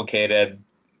own complicated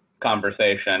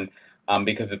conversation,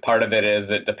 because part of it is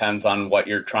it depends on what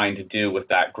you're trying to do with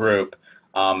that group.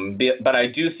 But I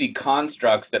do see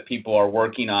constructs that people are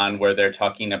working on where they're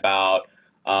talking about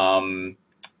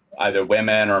either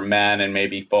women or men and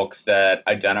maybe folks that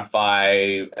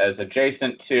identify as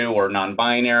adjacent to or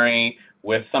non-binary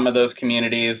with some of those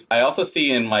communities. I also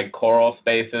see in like choral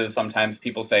spaces sometimes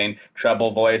people saying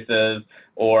treble voices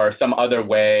or some other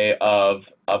way of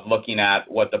looking at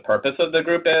what the purpose of the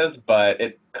group is, but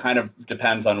it kind of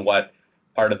depends on what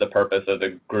part of the purpose of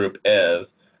the group is.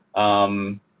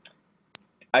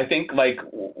 I think like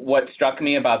what struck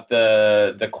me about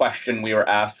the question we were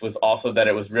asked was also that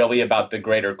it was really about the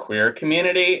greater queer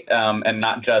community, and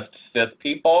not just cis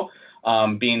people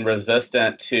being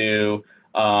resistant to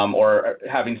or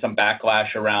having some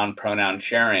backlash around pronoun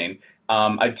sharing.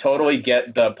 I totally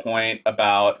get the point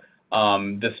about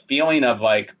this feeling of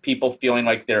like people feeling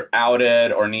like they're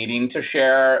outed or needing to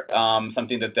share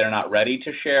something that they're not ready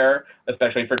to share,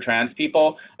 especially for trans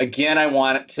people. Again, I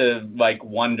want to like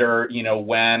wonder,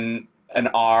 when and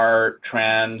are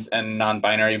trans and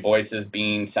non-binary voices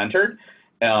being centered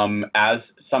as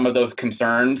some of those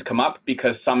concerns come up,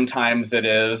 because sometimes it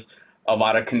is a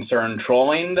lot of concern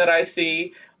trolling that I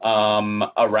see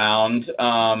around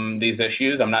these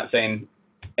issues. I'm not saying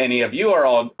any of you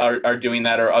are doing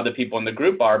that or other people in the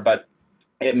group are, but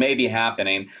it may be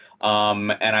happening.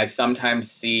 And I sometimes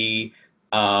see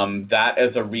that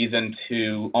as a reason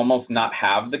to almost not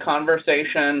have the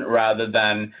conversation rather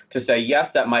than to say, yes,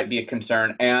 that might be a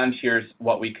concern, and here's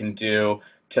what we can do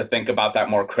to think about that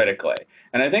more critically.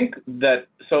 And I think that,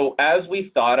 so as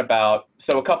we thought about,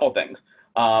 so a couple things.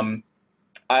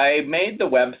 I made the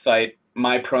website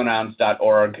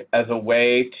mypronouns.org as a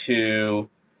way to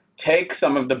take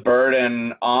some of the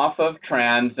burden off of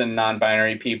trans and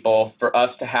non-binary people for us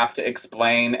to have to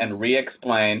explain and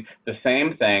re-explain the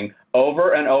same thing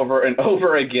over and over and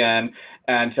over again,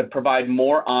 and to provide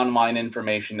more online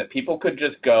information that people could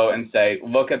just go and say,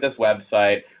 look at this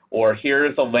website, or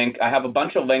here's a link. I have a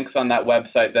bunch of links on that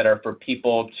website that are for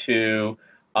people to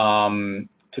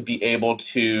be able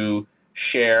to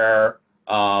share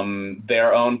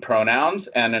their own pronouns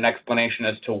and an explanation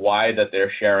as to why that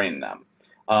they're sharing them.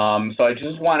 So I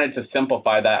just wanted to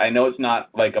simplify that. I know it's not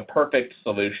like a perfect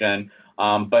solution,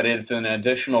 but it's an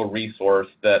additional resource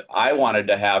that I wanted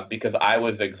to have because I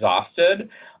was exhausted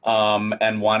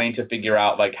and wanting to figure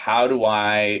out, like, how do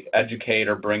I educate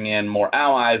or bring in more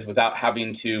allies without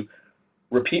having to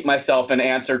repeat myself and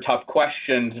answer tough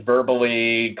questions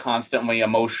verbally, constantly,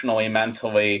 emotionally,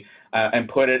 mentally, and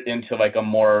put it into like a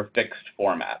more fixed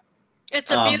format. It's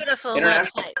a beautiful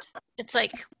website. It's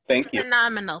like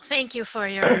phenomenal. Thank you for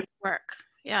your work.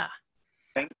 Yeah.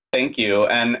 Thank you.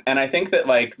 And I think that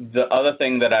like the other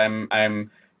thing that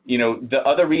the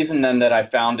other reason then that I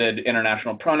founded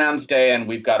International Pronouns Day, and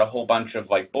we've got a whole bunch of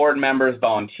like board members,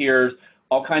 volunteers,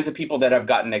 all kinds of people that have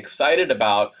gotten excited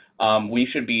about we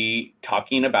should be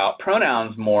talking about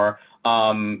pronouns more,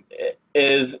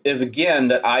 is again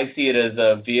that I see it as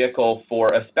a vehicle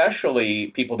for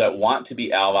especially people that want to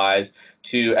be allies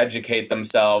to educate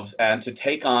themselves and to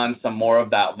take on some more of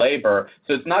that labor.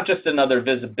 So it's not just another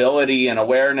visibility and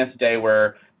awareness day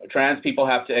where trans people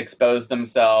have to expose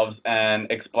themselves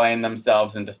and explain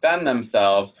themselves and defend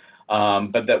themselves,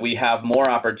 but that we have more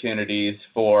opportunities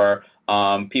for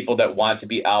people that want to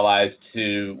be allies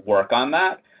to work on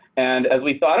that. And as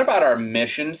we thought about our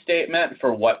mission statement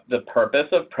for what the purpose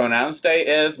of Pronouns Day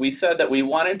is, we said that we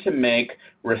wanted to make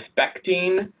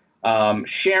respecting,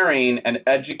 sharing, and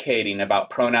educating about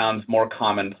pronouns more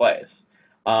commonplace.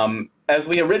 As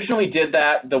we originally did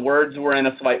that, the words were in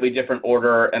a slightly different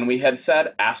order, and we had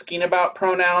said asking about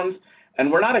pronouns, and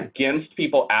we're not against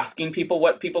people asking people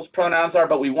what people's pronouns are,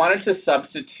 but we wanted to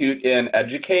substitute in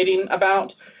educating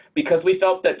about, because we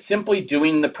felt that simply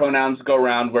doing the pronouns go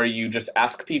around where you just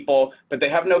ask people, but they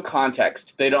have no context.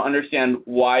 They don't understand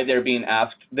why they're being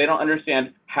asked. They don't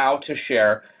understand how to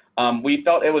share. We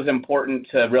felt it was important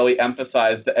to really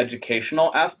emphasize the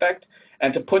educational aspect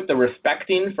and to put the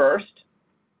respecting first,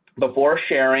 before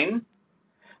sharing,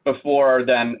 before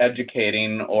then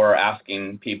educating or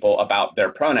asking people about their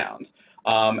pronouns.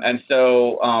 And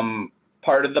so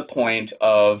part of the point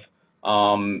of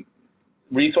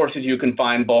resources you can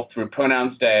find both through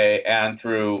Pronouns Day and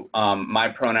through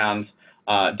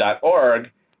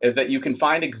mypronouns.org is that you can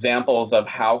find examples of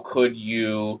how could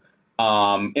you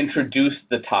introduce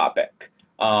the topic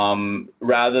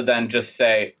rather than just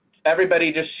say,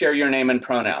 everybody just share your name and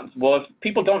pronouns. Well, if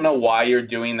people don't know why you're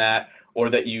doing that, or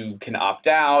that you can opt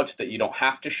out, that you don't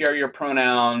have to share your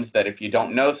pronouns, that if you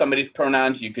don't know somebody's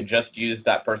pronouns, you could just use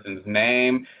that person's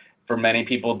name. For many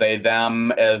people, they,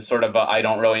 them as sort of a, I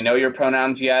don't really know your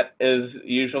pronouns yet is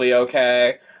usually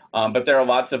okay. But there are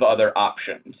lots of other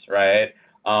options, right?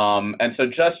 And so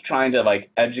just trying to like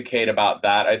educate about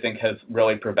that, I think has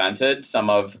really prevented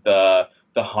some of the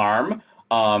harm.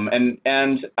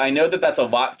 And I know that that's a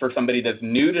lot for somebody that's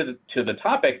new to the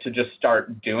topic to just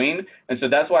start doing. And so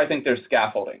that's why I think there's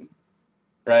scaffolding,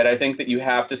 right? I think that you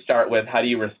have to start with how do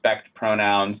you respect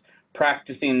pronouns,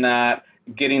 practicing that,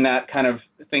 getting that kind of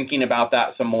thinking about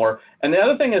that some more. And the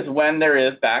other thing is when there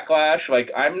is backlash,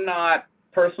 like I'm not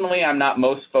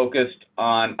most focused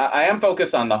on, I am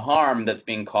focused on the harm that's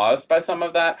being caused by some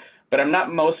of that, but I'm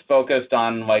not most focused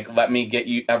on like, let me get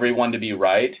everyone to be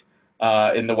right.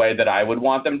 In the way that I would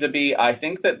want them to be. I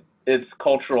think that it's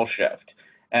cultural shift.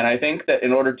 And I think that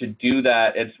in order to do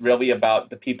that, it's really about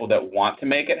the people that want to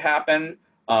make it happen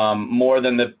more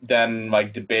than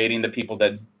like debating the people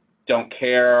that don't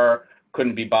care,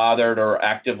 couldn't be bothered, or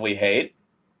actively hate.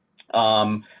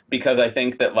 Because I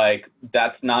think that like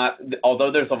that's not,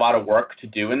 although there's a lot of work to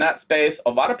do in that space,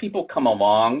 a lot of people come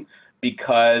along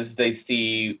because they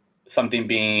see something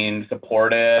being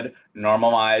supported,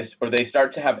 normalized, or they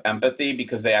start to have empathy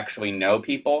because they actually know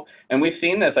people. And we've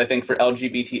seen this, I think, for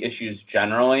LGBT issues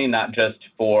generally, not just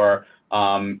for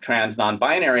trans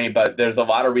non-binary, but there's a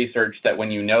lot of research that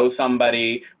when you know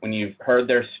somebody, when you've heard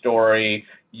their story,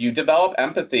 you develop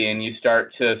empathy and you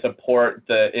start to support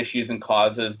the issues and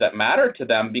causes that matter to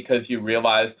them because you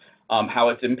realize how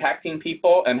it's impacting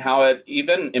people and how it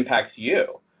even impacts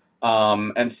you.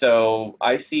 And so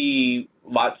I see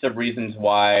lots of reasons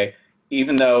why,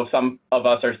 even though some of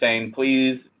us are saying,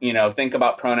 please, think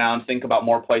about pronouns, think about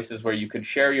more places where you could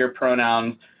share your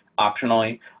pronouns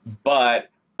optionally, but,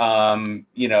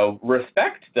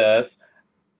 respect this,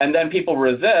 and then people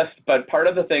resist. But part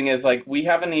of the thing is like, we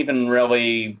haven't even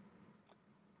really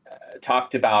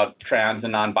talked about trans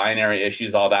and non-binary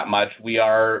issues all that much.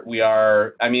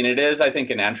 It is, I think,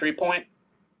 an entry point.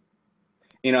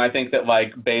 I think that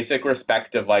like basic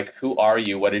respect of like, who are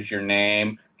you? What is your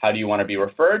name? How do you want to be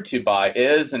referred to by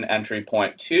is an entry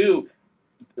point to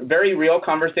very real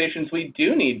conversations we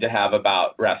do need to have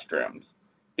about restrooms.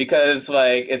 Because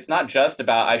like, it's not just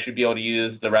about I should be able to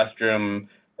use the restroom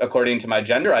according to my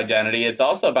gender identity. It's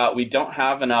also about we don't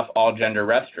have enough all gender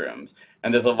restrooms.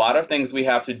 And there's a lot of things we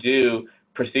have to do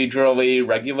procedurally,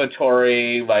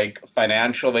 regulatory, like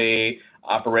financially,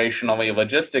 operationally,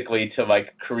 logistically to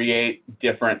like create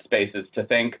different spaces, to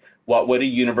think what would a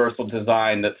universal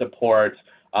design that supports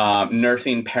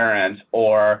nursing parents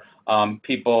or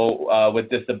people with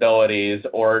disabilities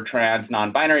or trans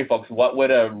non-binary folks, what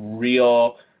would a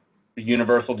real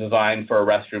universal design for a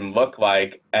restroom look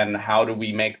like, and how do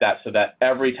we make that so that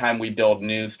every time we build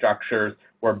new structures,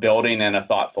 we're building in a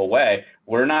thoughtful way.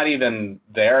 We're not even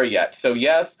there yet. So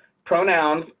yes,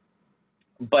 pronouns,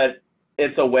 but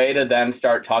it's a way to then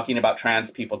start talking about trans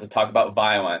people, to talk about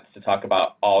violence, to talk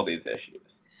about all these issues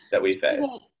that we face.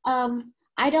 Okay.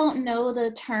 I don't know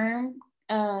the term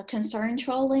concern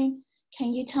trolling.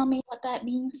 Can you tell me what that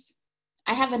means?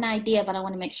 I have an idea, but I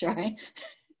want to make sure I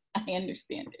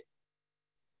understand it.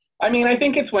 I mean, I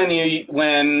think it's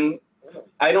when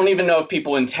I don't even know if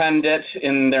people intend it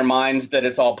in their minds that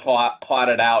it's all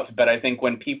plotted out, but I think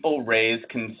when people raise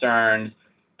concerns,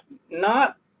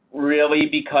 not really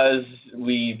because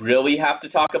we really have to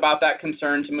talk about that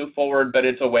concern to move forward, but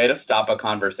it's a way to stop a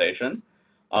conversation.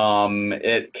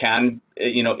 It can,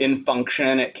 in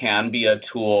function, it can be a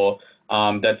tool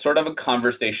that's sort of a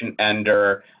conversation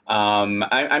ender.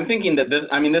 I'm thinking that this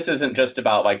isn't just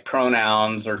about like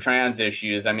pronouns or trans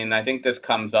issues. I think this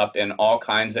comes up in all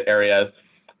kinds of areas.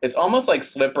 It's almost like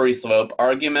slippery slope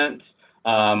arguments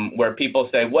where people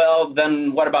say, well,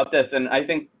 then what about this? And I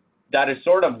think that is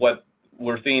sort of what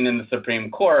we're seeing in the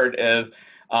Supreme Court is,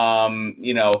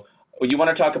 you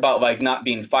want to talk about like not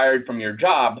being fired from your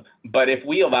job, but if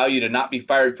we allow you to not be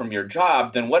fired from your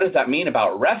job, then what does that mean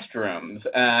about restrooms?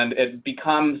 And it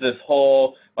becomes this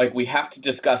whole, like, we have to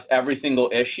discuss every single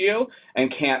issue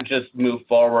and can't just move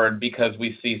forward because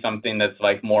we see something that's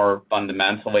like more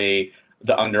fundamentally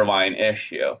the underlying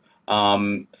issue.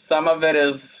 Some of it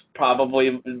is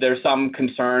probably, there's some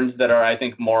concerns that are, I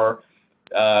think, more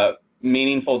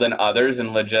meaningful than others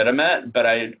and legitimate, but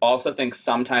I also think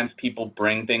sometimes people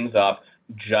bring things up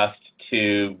just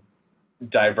to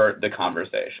divert the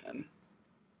conversation.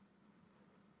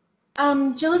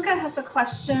 Jalika has a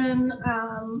question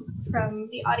from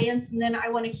the audience, and then I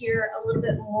want to hear a little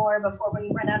bit more before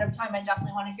we run out of time. I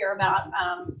definitely want to hear about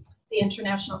the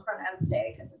International Pronouns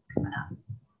Day because it's coming up.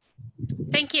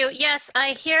 Thank you. Yes, I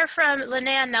hear from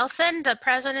Linnea Nelson, the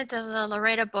president of the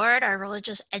Loretta Board, our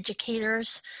religious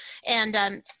educators,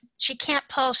 and she can't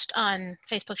post on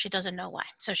Facebook. She doesn't know why,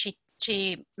 so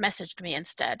she messaged me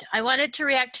instead. I wanted to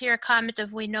react to your comment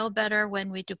of we know better when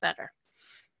we do better.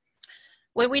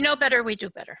 When we know better, we do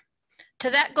better. To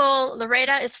that goal,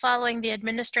 Loretta is following the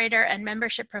administrator and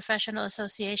membership professional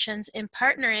associations in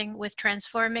partnering with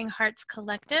Transforming Hearts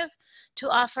Collective to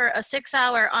offer a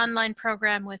 6-hour online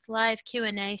program with live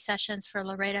Q&A sessions for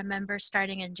Loretta members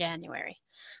starting in January,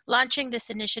 launching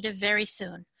this initiative very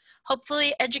soon.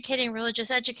 Hopefully, educating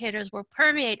religious educators will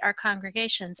permeate our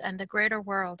congregations and the greater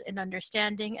world in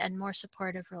understanding and more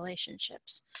supportive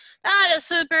relationships. That is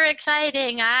super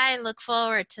exciting. I look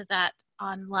forward to that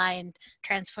online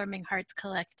Transforming Hearts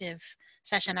Collective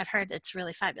session. I've heard it's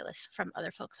really fabulous from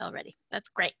other folks already. That's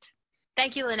great.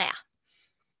 Thank you, Linnea.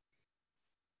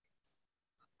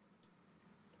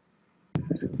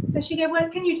 So Shige,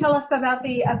 what can you tell us about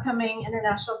the upcoming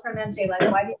International Pronouns Day?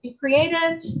 Like, why did you create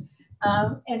it?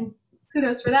 And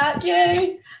kudos for that,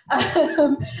 yay.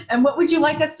 And what would you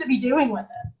like us to be doing with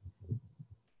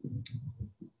it?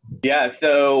 Yeah,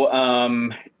 so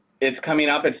it's coming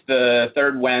up. It's the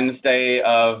third Wednesday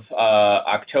of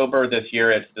October. This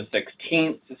year it's the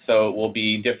 16th, so it will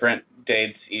be different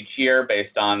dates each year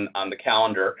based on the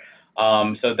calendar.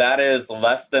 So that is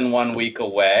less than 1 week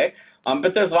away.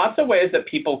 But there's lots of ways that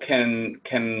people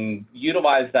can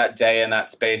utilize that day and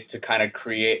that space to kind of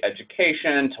create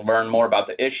education, to learn more about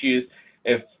the issues.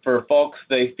 If for folks,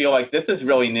 they feel like this is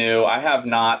really new, I have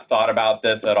not thought about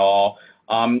this at all,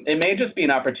 it may just be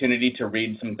an opportunity to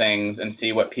read some things and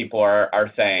see what people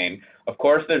are saying. Of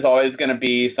course, there's always going to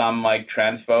be some like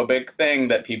transphobic thing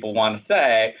that people want to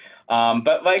say,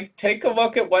 but like take a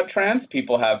look at what trans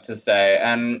people have to say.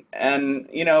 And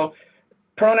you know,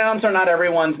 pronouns are not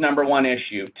everyone's #1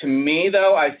 issue. To me,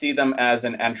 though, I see them as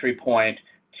an entry point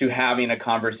to having a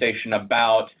conversation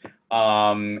about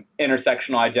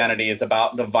intersectional identities,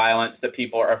 about the violence that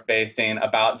people are facing,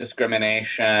 about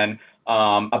discrimination,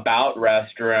 about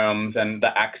restrooms and the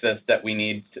access that we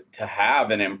need to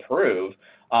have and improve.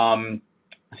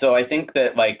 So I think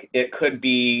that like it could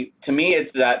be, to me,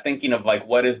 it's that thinking of like,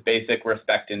 what does basic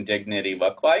respect and dignity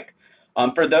look like?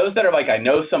 For those that are like, I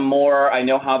know some more, I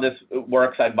know how this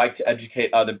works, I'd like to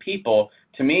educate other people.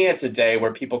 To me, it's a day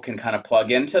where people can kind of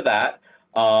plug into that,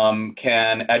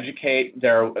 can educate.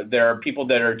 There are people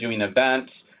that are doing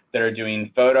events, that are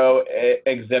doing photo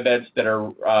exhibits, that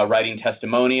are writing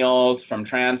testimonials from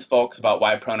trans folks about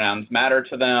why pronouns matter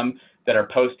to them, that are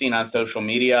posting on social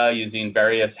media using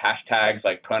various hashtags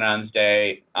like Pronouns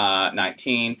Day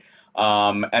 19.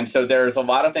 And so there's a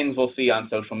lot of things we'll see on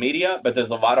social media, but there's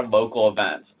a lot of local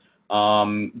events.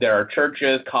 There are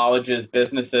churches, colleges,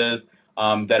 businesses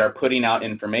that are putting out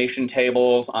information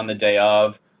tables on the day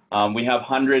of. We have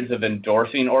hundreds of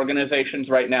endorsing organizations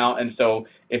right now. And so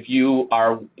if you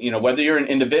are, you know, whether you're an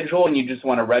individual and you just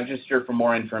want to register for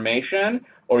more information,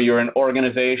 or you're an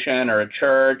organization or a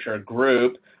church or a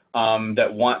group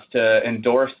that wants to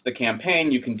endorse the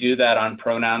campaign, you can do that on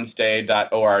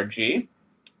pronounsday.org.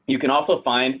 You can also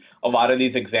find a lot of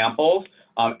these examples,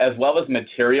 as well as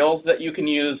materials that you can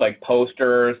use, like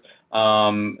posters,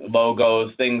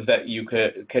 logos, things that you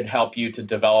could help you to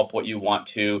develop what you want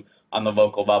to on the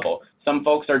local level. Some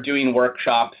folks are doing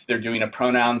workshops. They're doing a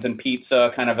pronouns and pizza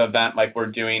kind of event like we're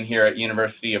doing here at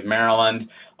University of Maryland,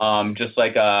 just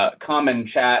like a come and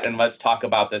chat and let's talk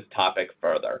about this topic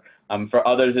further. For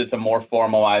others, it's a more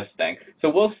formalized thing. So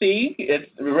we'll see. It's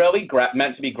really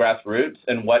meant to be grassroots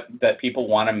and what that people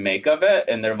want to make of it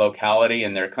in their locality,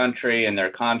 in their country, in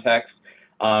their context.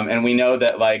 And we know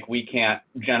that like we can't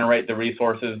generate the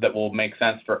resources that will make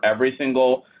sense for every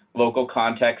single local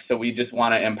context. So we just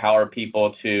want to empower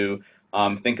people to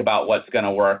think about what's going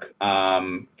to work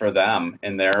for them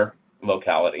in their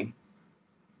locality.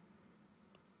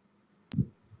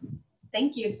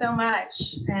 Thank you so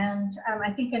much. And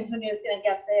I think Antonia is going to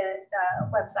get the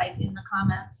website in the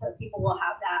comments so people will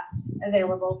have that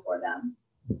available for them.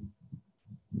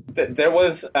 There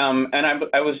was, and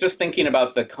I was just thinking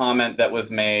about the comment that was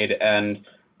made, and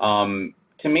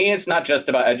to me, it's not just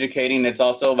about educating, it's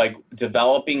also like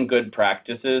developing good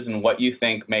practices and what you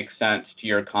think makes sense to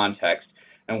your context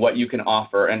and what you can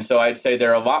offer. And so I'd say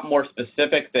there are a lot more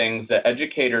specific things that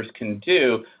educators can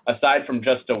do aside from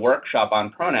just a workshop on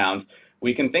pronouns.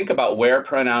 We can think about where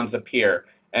pronouns appear.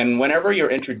 And whenever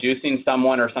you're introducing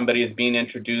someone or somebody is being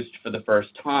introduced for the first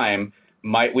time,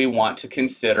 might we want to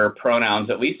consider pronouns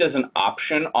at least as an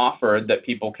option offered that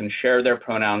people can share their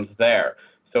pronouns there?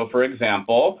 So for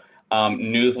example,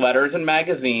 newsletters and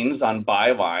magazines on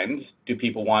bylines, do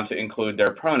people want to include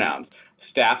their pronouns?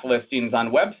 Staff listings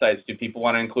on websites, do people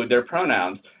want to include their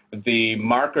pronouns? The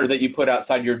marker that you put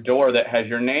outside your door that has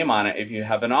your name on it if you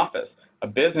have an office, a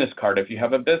business card if you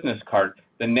have a business card,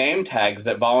 the name tags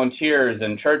that volunteers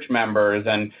and church members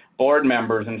and board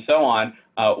members and so on,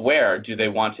 where do they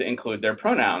want to include their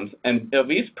pronouns? And at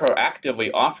least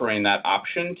proactively offering that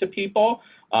option to people,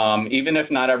 even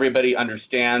if not everybody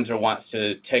understands or wants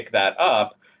to take that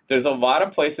up, there's a lot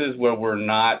of places where we're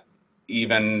not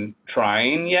even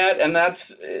trying yet, and that's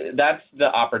the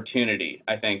opportunity,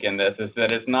 I think, in this, is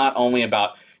that it's not only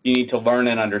about you need to learn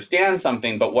and understand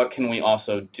something, but what can we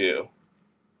also do?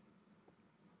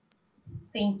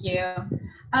 Thank you.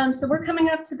 So we're coming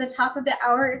up to the top of the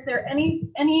hour. Is there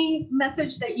any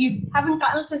message that you haven't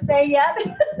gotten to say yet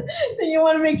that you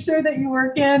want to make sure that you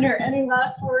work in, or any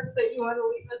last words that you want to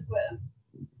leave us with?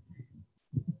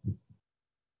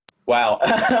 Wow.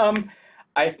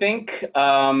 I think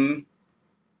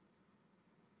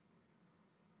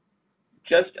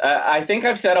I think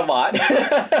I've said a lot.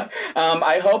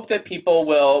 I hope that people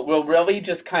will really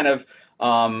just kind of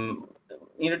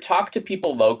talk to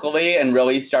people locally and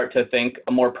really start to think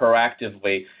more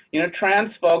proactively.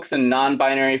 Trans folks and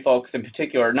non-binary folks in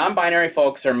particular, non-binary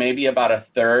folks are maybe about a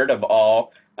third of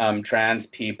all trans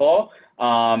people,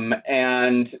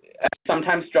 and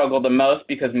sometimes struggle the most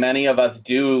because many of us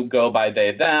do go by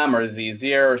they, them, or ze,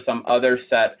 zir, or some other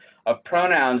set of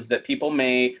pronouns that people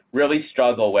may really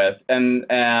struggle with, and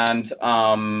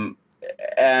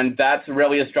that's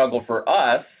really a struggle for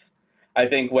us, I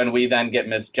think, when we then get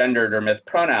misgendered or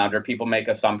mispronounced or people make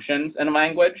assumptions in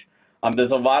language.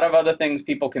 There's a lot of other things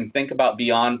people can think about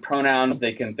beyond pronouns.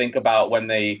 They can think about when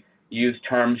they use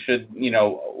terms,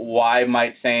 why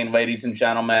might saying ladies and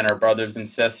gentlemen or brothers and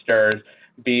sisters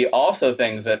be also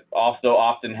things that also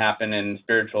often happen in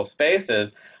spiritual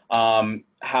spaces.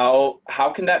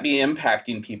 How can that be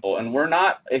impacting people? And we're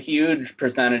not a huge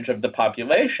percentage of the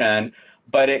population,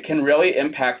 but it can really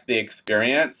impact the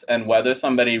experience and whether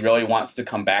somebody really wants to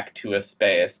come back to a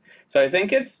space. So I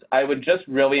think I would just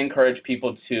really encourage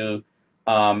people to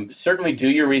certainly do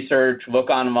your research, look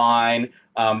online,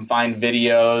 find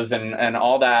videos and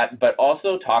all that, but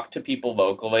also talk to people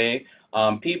locally.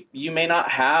 You may not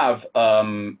have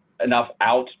enough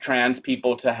out trans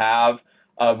people to have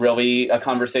really a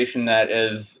conversation that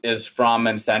is from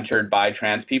and centered by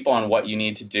trans people on what you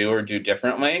need to do or do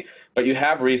differently. But you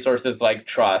have resources like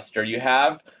Trust, or you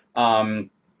have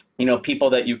people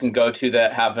that you can go to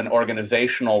that have an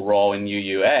organizational role in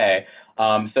UUA.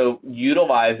 So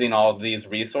utilizing all of these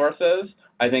resources,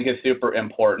 I think, is super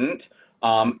important,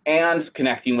 and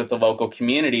connecting with the local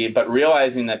community, but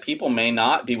realizing that people may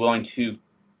not be willing to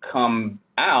come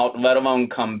out, let alone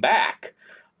come back,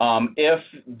 if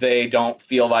they don't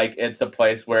feel like it's a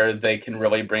place where they can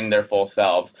really bring their full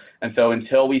selves. And so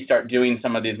until we start doing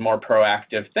some of these more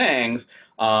proactive things,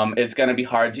 it's going to be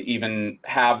hard to even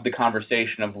have the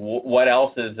conversation of what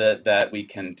else is it that we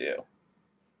can do.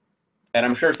 And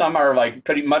I'm sure some are like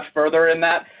pretty much further in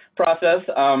that process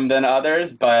than others,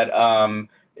 but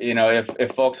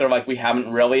if folks are like, we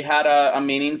haven't really had a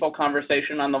meaningful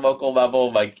conversation on the local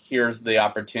level, like here's the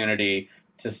opportunity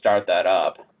to start that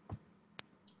up.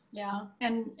 Yeah,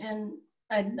 and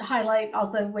I'd highlight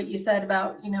also what you said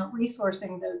about,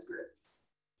 resourcing those groups.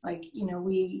 Like,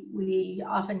 we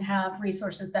often have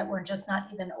resources that we're just not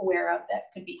even aware of that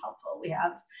could be helpful. We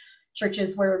have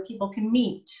churches where people can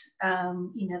meet,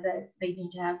 that they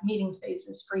need to have meeting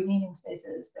spaces, free meeting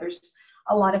spaces. There's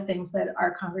a lot of things that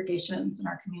our congregations and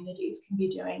our communities can be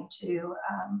doing to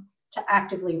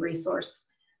actively resource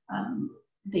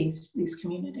these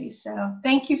communities. So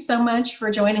thank you so much for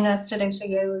joining us today, Shige.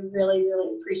 We really,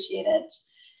 really appreciate it.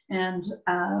 And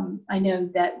I know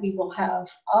that we will have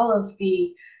all of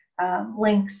the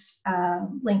links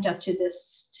linked up to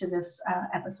this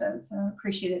episode. So I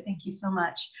appreciate it. Thank you so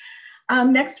much.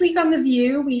 Next week on The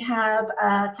VUU, we have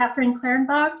Catherine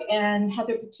Clarenbach and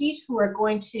Heather Petit, who are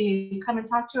going to come and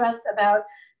talk to us about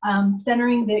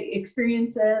centering the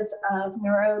experiences of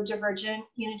neurodivergent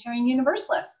Unitarian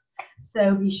Universalists.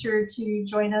 So be sure to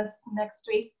join us next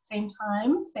week, same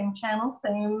time, same channel,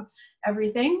 same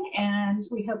everything, and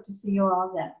we hope to see you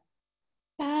all then.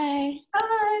 Bye.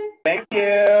 Bye. Thank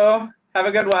you. Have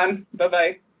a good one.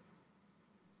 Bye-bye.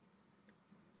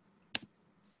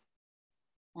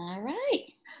 All right.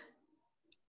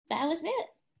 That was it.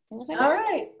 All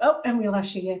right. Oh, and we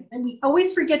lost you again. And we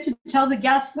always forget to tell the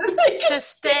guests that they can To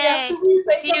stay. after we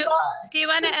say goodbye. Do you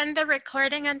want to end the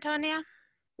recording, Antonia?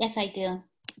 Yes, I do.